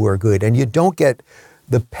people who are good, and you don't get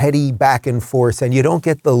the petty back and forth, and you don't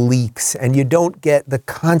get the leaks, and you don't get the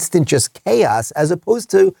constant just chaos, as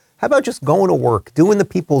opposed to, how about just going to work, doing the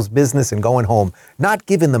people's business and going home, not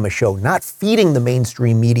giving them a show, not feeding the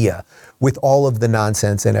mainstream media with all of the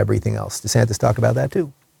nonsense and everything else. DeSantis talked about that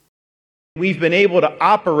too. We've been able to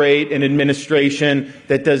operate an administration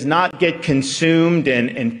that does not get consumed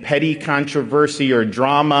in petty controversy or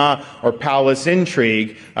drama or palace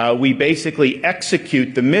intrigue. We basically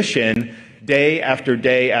execute the mission day after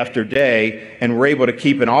day after day, and we're able to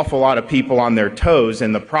keep an awful lot of people on their toes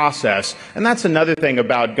in the process. And that's another thing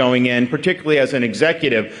about going in, particularly as an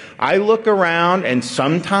executive. I look around, and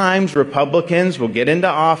sometimes Republicans will get into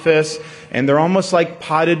office and they're almost like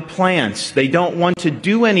potted plants. They don't want to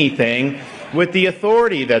do anything with the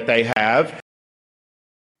authority that they have.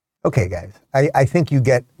 Okay, guys, I think you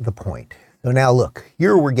get the point. So now look,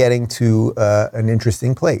 here we're getting to an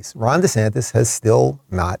interesting place. Ron DeSantis has still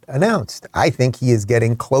not announced. I think he is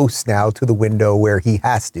getting close now to the window where he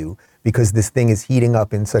has to, because this thing is heating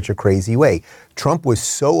up in such a crazy way. Trump was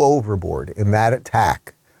so overboard in that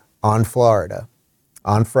attack on Florida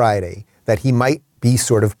on Friday that he might be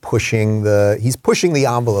sort of pushing the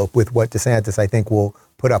envelope with what DeSantis, I think, will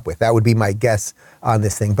put up with. That would be my guess on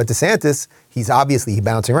this thing. But DeSantis, he's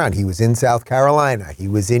bouncing around. He was in South Carolina. He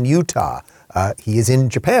was in Utah. He is in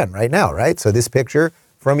Japan right now, right? So this picture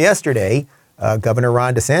from yesterday, Governor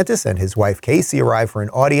Ron DeSantis and his wife Casey arrived for an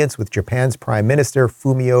audience with Japan's Prime Minister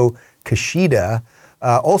Fumio Kishida.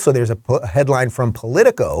 Also, there's a headline from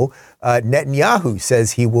Politico. Netanyahu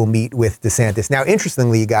says he will meet with DeSantis. Now,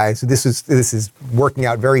 interestingly, guys, this is working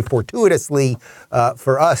out very fortuitously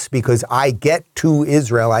for us because I get to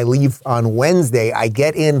Israel. I leave on Wednesday. I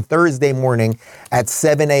get in Thursday morning at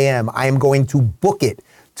 7 a.m. I am going to book it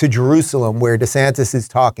to Jerusalem, where DeSantis is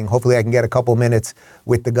talking. Hopefully I can get a couple minutes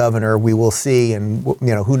with the governor. We will see, and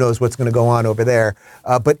who knows what's going to go on over there.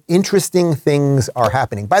 But interesting things are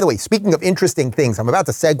happening. By the way, speaking of interesting things, I'm about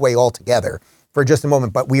to segue altogether for just a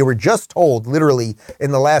moment, but we were just told literally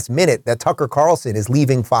in the last minute that Tucker Carlson is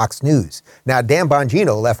leaving Fox News. Now, Dan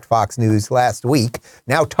Bongino left Fox News last week.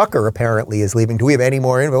 Now Tucker apparently is leaving. Do we have any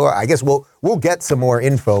more info? I guess we'll get some more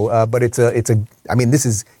info, but this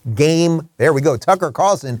is game. There we go. Tucker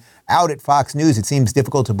Carlson out at Fox News. It seems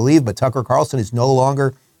difficult to believe, but Tucker Carlson is no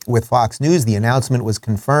longer with Fox News. The announcement was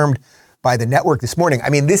confirmed by the network this morning.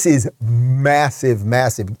 I mean, this is massive,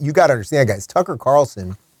 massive. You got to understand, guys, Tucker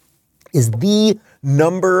Carlson is the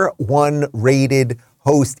 #1 rated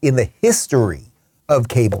host in the history of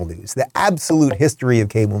cable news, the absolute history of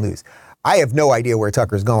cable news. I have no idea where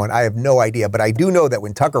Tucker's going. I have no idea, but I do know that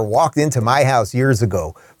when Tucker walked into my house years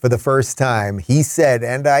ago for the first time, he said,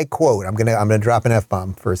 and I quote, I'm gonna drop an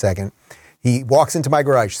F-bomb for a second. He walks into my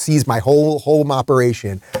garage, sees my whole home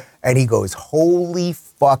operation, and he goes, "Holy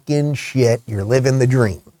fucking shit, you're living the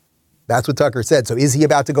dream." That's what Tucker said. So is he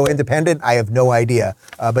about to go independent? I have no idea.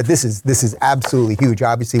 But this is absolutely huge.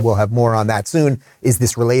 Obviously, we'll have more on that soon. Is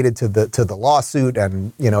this related to the lawsuit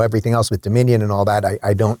and everything else with Dominion and all that?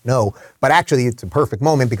 I don't know. But actually, it's a perfect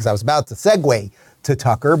moment because I was about to segue to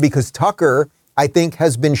Tucker because Tucker, I think,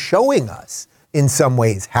 has been showing us in some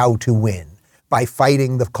ways how to win by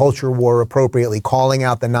fighting the culture war appropriately, calling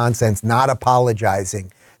out the nonsense, not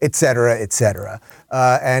apologizing, et cetera, et cetera.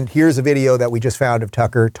 And here's a video that we just found of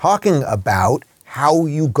Tucker talking about how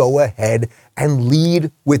you go ahead and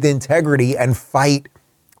lead with integrity and fight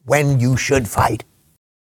when you should fight.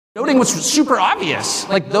 Noting what's super obvious,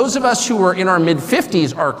 like those of us who are in our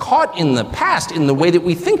mid-50s are caught in the past in the way that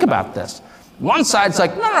we think about this. One side's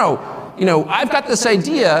like, no, I've got this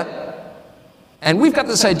idea and we've got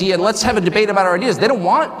this idea and let's have a debate about our ideas. They don't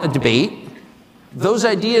want a debate. Those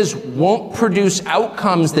ideas won't produce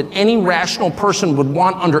outcomes that any rational person would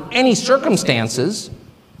want under any circumstances.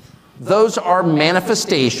 Those are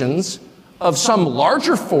manifestations of some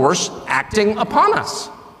larger force acting upon us.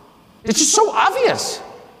 It's just so obvious.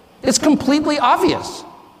 It's completely obvious.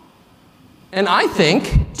 And I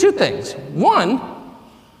think two things. One,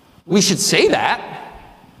 we should say that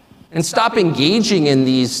and stop engaging in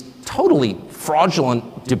these totally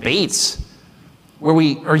fraudulent debates where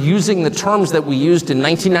we are using the terms that we used in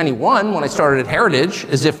 1991 when I started at Heritage,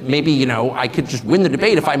 as if maybe, I could just win the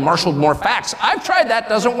debate if I marshaled more facts. I've tried that,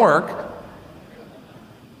 doesn't work.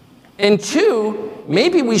 And two,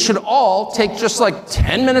 maybe we should all take just like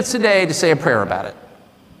 10 minutes a day to say a prayer about it.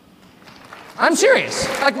 I'm serious.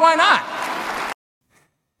 Like, why not?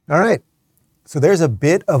 All right. So there's a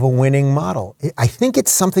bit of a winning model. I think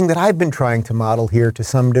it's something that I've been trying to model here to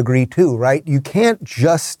some degree too, right? You can't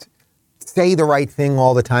just say the right thing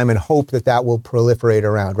all the time and hope that will proliferate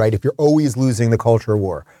around, right? If you're always losing the culture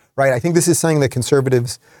war, right? I think this is something that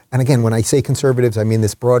conservatives, and again, when I say conservatives, I mean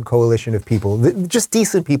this broad coalition of people, just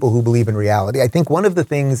decent people who believe in reality. I think one of the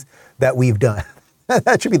things that we've done,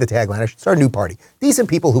 that should be the tagline, I should start a new party, decent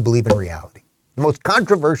people who believe in reality. The most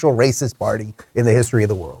controversial racist party in the history of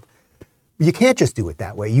the world. You can't just do it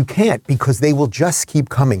that way. You can't, because they will just keep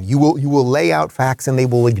coming. You will lay out facts and they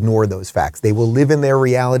will ignore those facts. They will live in their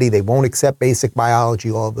reality. They won't accept basic biology,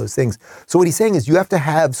 all of those things. So what he's saying is you have to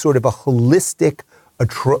have sort of a holistic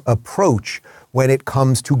approach when it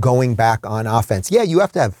comes to going back on offense. Yeah, you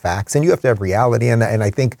have to have facts and you have to have reality. And I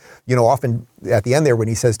think, often at the end there when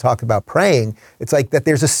he says talk about praying, it's like that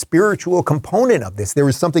there's a spiritual component of this. There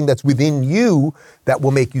is something that's within you that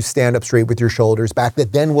will make you stand up straight with your shoulders back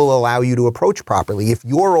that then will allow you to approach properly. If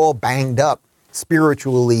you're all banged up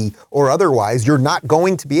spiritually or otherwise, you're not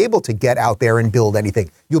going to be able to get out there and build anything.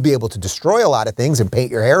 You'll be able to destroy a lot of things and paint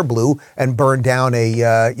your hair blue and burn down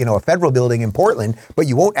a federal building in Portland, but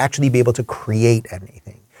you won't actually be able to create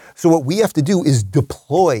anything. So what we have to do is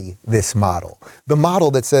deploy this model, the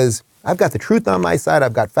model that says, I've got the truth on my side,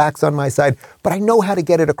 I've got facts on my side, but I know how to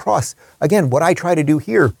get it across. Again, what I try to do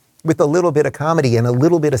here with a little bit of comedy and a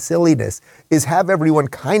little bit of silliness is have everyone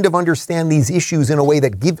kind of understand these issues in a way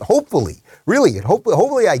that hopefully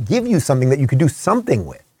I give you something that you could do something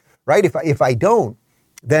with, right? If I don't,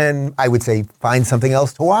 then I would say find something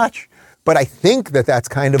else to watch, But I think that that's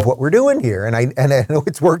kind of what we're doing here. And I know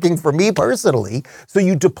it's working for me personally. So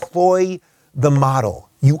you deploy the model.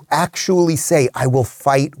 You actually say, I will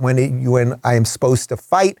fight when I am supposed to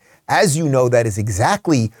fight. As you know, that is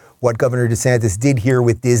exactly what Governor DeSantis did here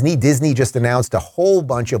with Disney. Disney just announced a whole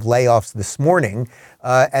bunch of layoffs this morning.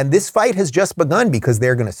 And this fight has just begun because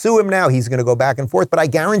they're going to sue him now. He's going to go back and forth. But I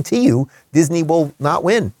guarantee you, Disney will not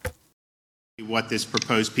win. What this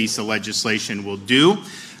proposed piece of legislation will do.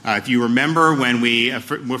 If you remember when we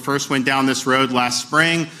first went down this road last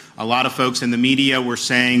spring, a lot of folks in the media were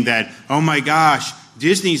saying that, oh my gosh,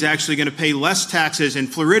 Disney's actually going to pay less taxes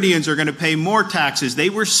and Floridians are going to pay more taxes. They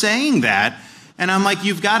were saying that. And I'm like,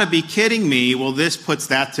 you've got to be kidding me. Well, this puts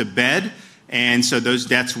that to bed. And so those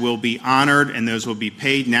debts will be honored and those will be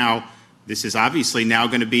paid. Now, this is obviously now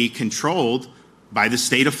going to be controlled by the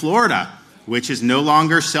state of Florida, which is no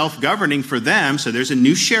longer self-governing for them. So there's a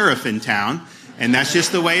new sheriff in town, and that's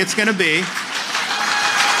just the way it's going to be.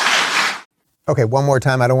 Okay, one more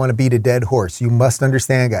time. I don't want to beat a dead horse. You must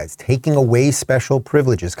understand, guys, taking away special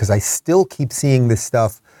privileges, because I still keep seeing this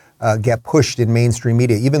stuff get pushed in mainstream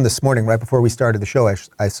media. Even this morning, right before we started the show,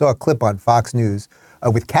 I saw a clip on Fox News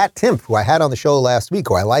with Kat Timpf, who I had on the show last week,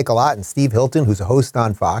 who I like a lot, and Steve Hilton, who's a host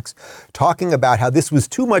on Fox, talking about how this was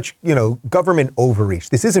too much, government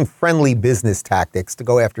overreach. This isn't friendly business tactics to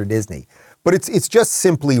go after Disney. But it's just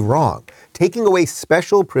simply wrong. Taking away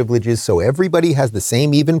special privileges so everybody has the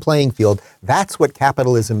same even playing field, that's what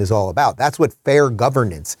capitalism is all about. That's what fair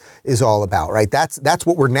governance is all about, right? That's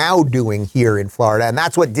what we're now doing here in Florida, and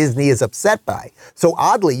that's what Disney is upset by. So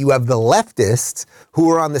oddly, you have the leftists who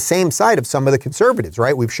are on the same side of some of the conservatives,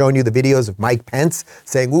 right? We've shown you the videos of Mike Pence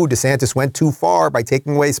saying, ooh, DeSantis went too far by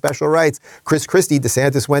taking away special rights. Chris Christie,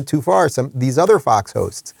 DeSantis went too far. These other Fox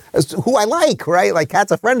hosts, who I like, right? Like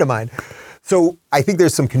Kat's a friend of mine. So I think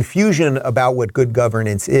there's some confusion about what good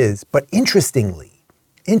governance is. But interestingly,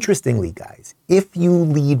 guys, if you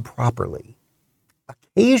lead properly,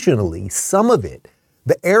 occasionally some of it,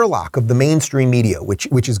 the airlock of the mainstream media, which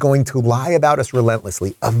is going to lie about us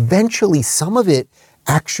relentlessly, eventually some of it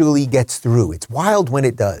actually gets through. It's wild when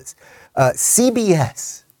it does.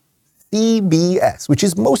 CBS, which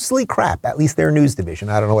is mostly crap, at least their news division.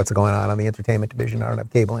 I don't know what's going on the entertainment division. I don't have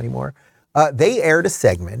cable anymore. They aired a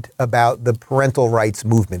segment about the parental rights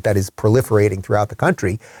movement that is proliferating throughout the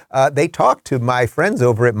country. They talked to my friends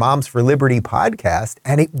over at Moms for Liberty podcast,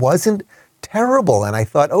 and it wasn't terrible. And I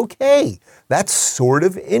thought, okay, that's sort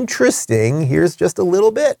of interesting. Here's just a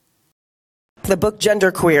little bit. The book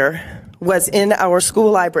Genderqueer was in our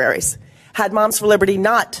school libraries. Had Moms for Liberty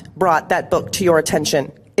not brought that book to your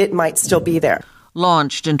attention, it might still be there.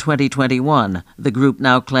 Launched in 2021, the group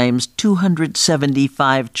now claims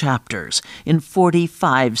 275 chapters in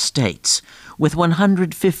 45 states, with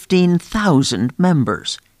 115,000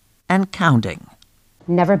 members, and counting.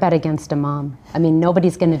 Never bet against a mom. I mean,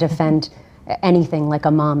 nobody's going to defend anything like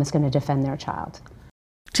a mom is going to defend their child.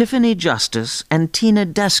 Tiffany Justice and Tina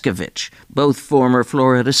Deskovich, both former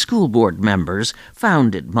Florida School Board members,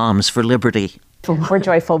 founded Moms for Liberty. We're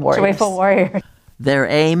joyful warriors. Joyful warriors. Their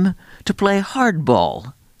aim? To play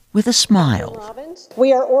hardball with a smile.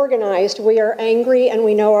 We are organized, we are angry, and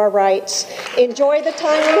we know our rights. Enjoy the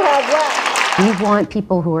time we have left. We want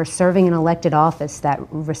people who are serving an elected office that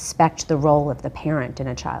respect the role of the parent in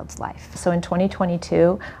a child's life. So in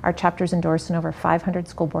 2022, our chapters endorsed in over 500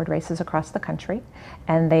 school board races across the country,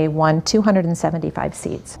 and they won 275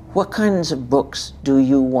 seats. What kinds of books do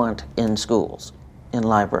you want in schools, in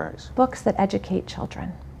libraries? Books that educate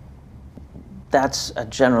children. That's a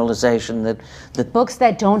generalization that books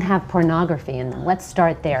that don't have pornography in them. Let's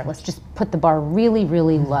start there. Let's just put the bar really,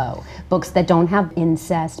 really low. Books that don't have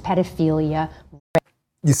incest, pedophilia.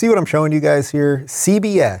 You see what I'm showing you guys here?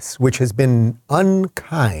 CBS, which has been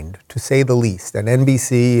unkind, to say the least, and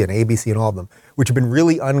NBC and ABC and all of them, which have been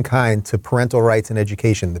really unkind to parental rights and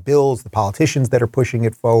education. The bills, the politicians that are pushing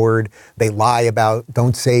it forward, they lie about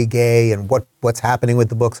don't say gay and what's happening with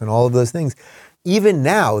the books and all of those things. Even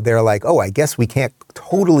now, they're like, oh, I guess we can't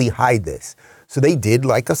totally hide this. So they did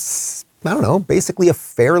basically a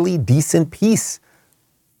fairly decent piece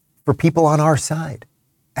for people on our side.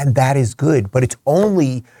 And that is good. But it's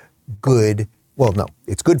only good,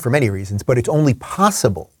 it's good for many reasons, but it's only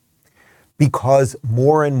possible because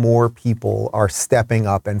more and more people are stepping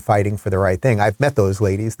up and fighting for the right thing. I've met those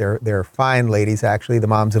ladies. They're fine ladies, actually, the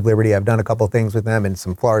Moms of Liberty. I've done a couple of things with them in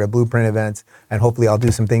some Florida Blueprint events, and hopefully I'll do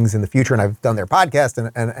some things in the future, and I've done their podcast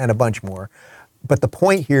and a bunch more. But the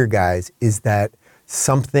point here, guys, is that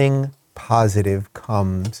something positive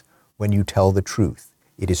comes when you tell the truth.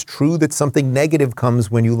 It is true that something negative comes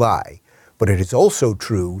when you lie, but it is also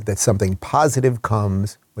true that something positive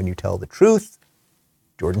comes when when you tell the truth.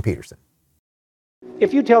 Jordan Peterson.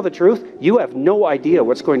 If you tell the truth, you have no idea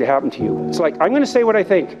what's going to happen to you. It's like, I'm going to say what I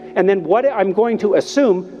think, and then what I'm going to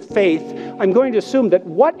assume, faith, I'm going to assume that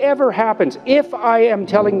whatever happens, if I am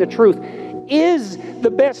telling the truth, is the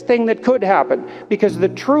best thing that could happen, because the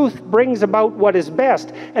truth brings about what is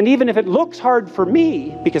best. And even if it looks hard for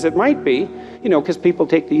me, because it might be, because people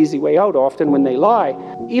take the easy way out often when they lie,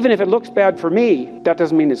 even if it looks bad for me, that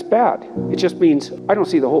doesn't mean it's bad. It just means I don't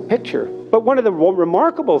see the whole picture. But one of the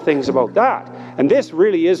remarkable things about that, and this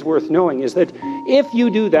really is worth knowing, is that if you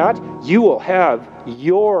do that, you will have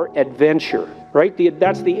your adventure. Right?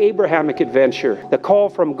 That's the Abrahamic adventure, the call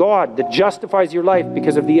from God that justifies your life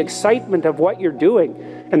because of the excitement of what you're doing.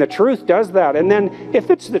 And the truth does that. And then if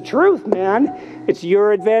it's the truth, man, it's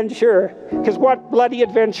your adventure. Because what bloody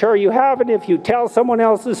adventure are you having if you tell someone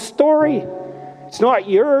else's story? It's not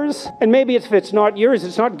yours. And maybe if it's not yours,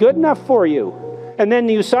 it's not good enough for you. And then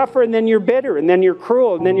you suffer, and then you're bitter, and then you're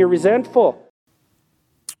cruel, and then you're resentful.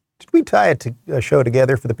 Did we tie a show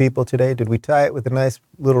together for the people today? Did we tie it with a nice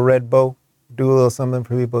little red bow? Do a little something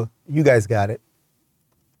for people. You guys got it.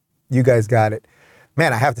 You guys got it.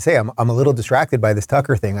 Man, I have to say, I'm a little distracted by this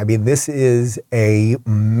Tucker thing. I mean, this is a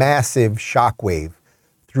massive shockwave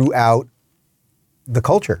throughout the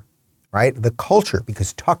culture, right? The culture,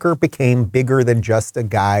 because Tucker became bigger than just a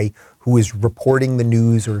guy who is reporting the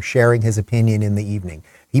news or sharing his opinion in the evening.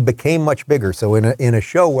 He became much bigger. So in a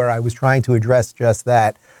show where I was trying to address just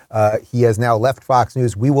that, he has now left Fox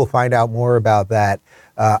News. We will find out more about that.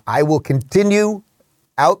 I will continue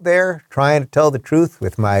out there trying to tell the truth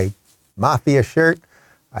with my Mafia shirt.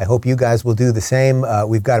 I hope you guys will do the same.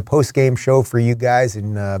 We've got a post-game show for you guys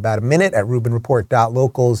in about a minute at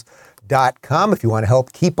rubinreport.locals.com if you want to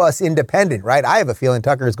help keep us independent, right? I have a feeling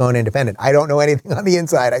Tucker is going independent. I don't know anything on the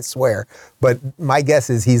inside, I swear. But my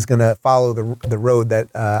guess is he's going to follow the road that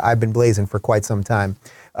I've been blazing for quite some time.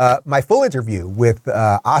 My full interview with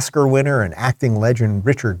Oscar winner and acting legend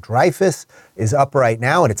Richard Dreyfuss is up right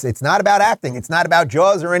now, and it's not about acting, it's not about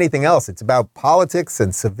Jaws or anything else. It's about politics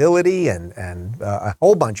and civility and a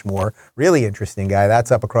whole bunch more. Really interesting guy.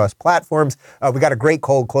 That's up across platforms. We got a great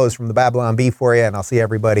cold close from the Babylon Bee for you, and I'll see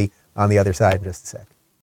everybody on the other side in just a sec.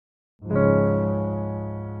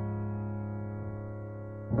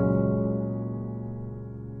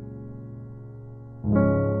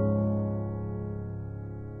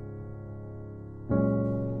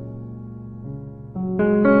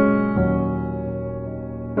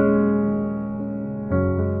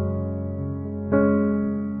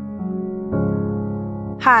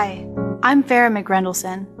 Hi, I'm Farrah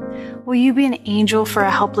McGrendelson. Will you be an angel for a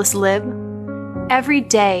helpless lib? Every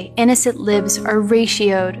day, innocent libs are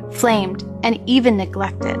ratioed, flamed, and even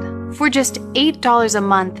neglected. For just $8 a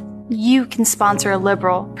month, you can sponsor a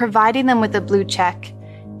liberal, providing them with a blue check,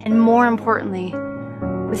 and more importantly,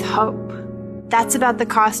 with hope. That's about the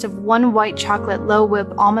cost of one white chocolate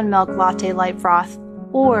low-whip almond milk latte light froth,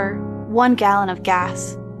 or 1 gallon of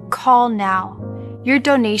gas. Call now. Your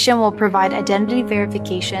donation will provide identity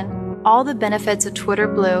verification, all the benefits of Twitter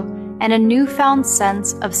Blue, and a newfound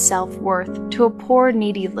sense of self-worth to a poor,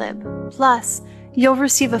 needy lib. Plus, you'll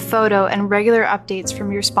receive a photo and regular updates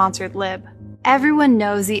from your sponsored lib. Everyone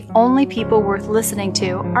knows the only people worth listening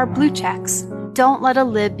to are blue checks. Don't let a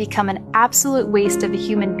lib become an absolute waste of a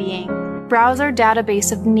human being. Browse our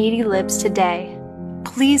database of needy libs today.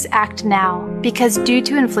 Please act now, because due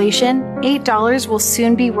to inflation, $8 will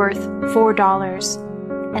soon be worth $4,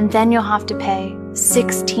 and then you'll have to pay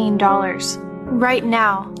 $16. Right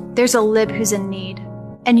now, there's a lib who's in need,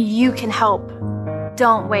 and you can help.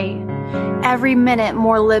 Don't wait. Every minute,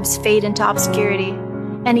 more libs fade into obscurity,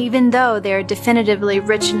 and even though they are definitively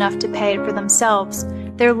rich enough to pay it for themselves,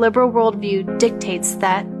 their liberal worldview dictates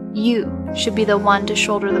that you should be the one to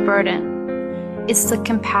shoulder the burden. It's the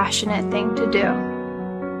compassionate thing to do.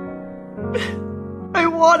 I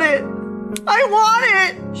want it! I want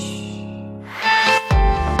it! Shh.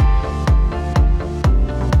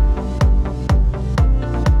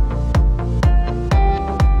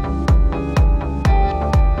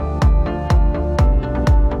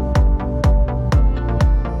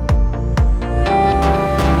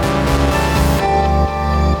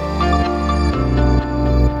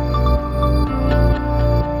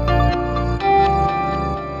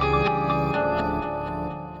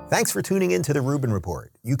 Thanks for tuning in to the Rubin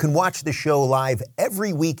Report. You can watch the show live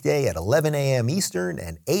every weekday at 11 a.m. Eastern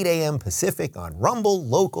and 8 a.m. Pacific on Rumble,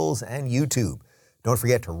 Locals, and YouTube. Don't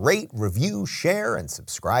forget to rate, review, share, and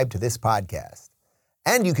subscribe to this podcast.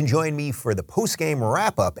 And you can join me for the post-game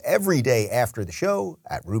wrap-up every day after the show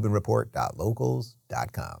at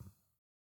rubinreport.locals.com.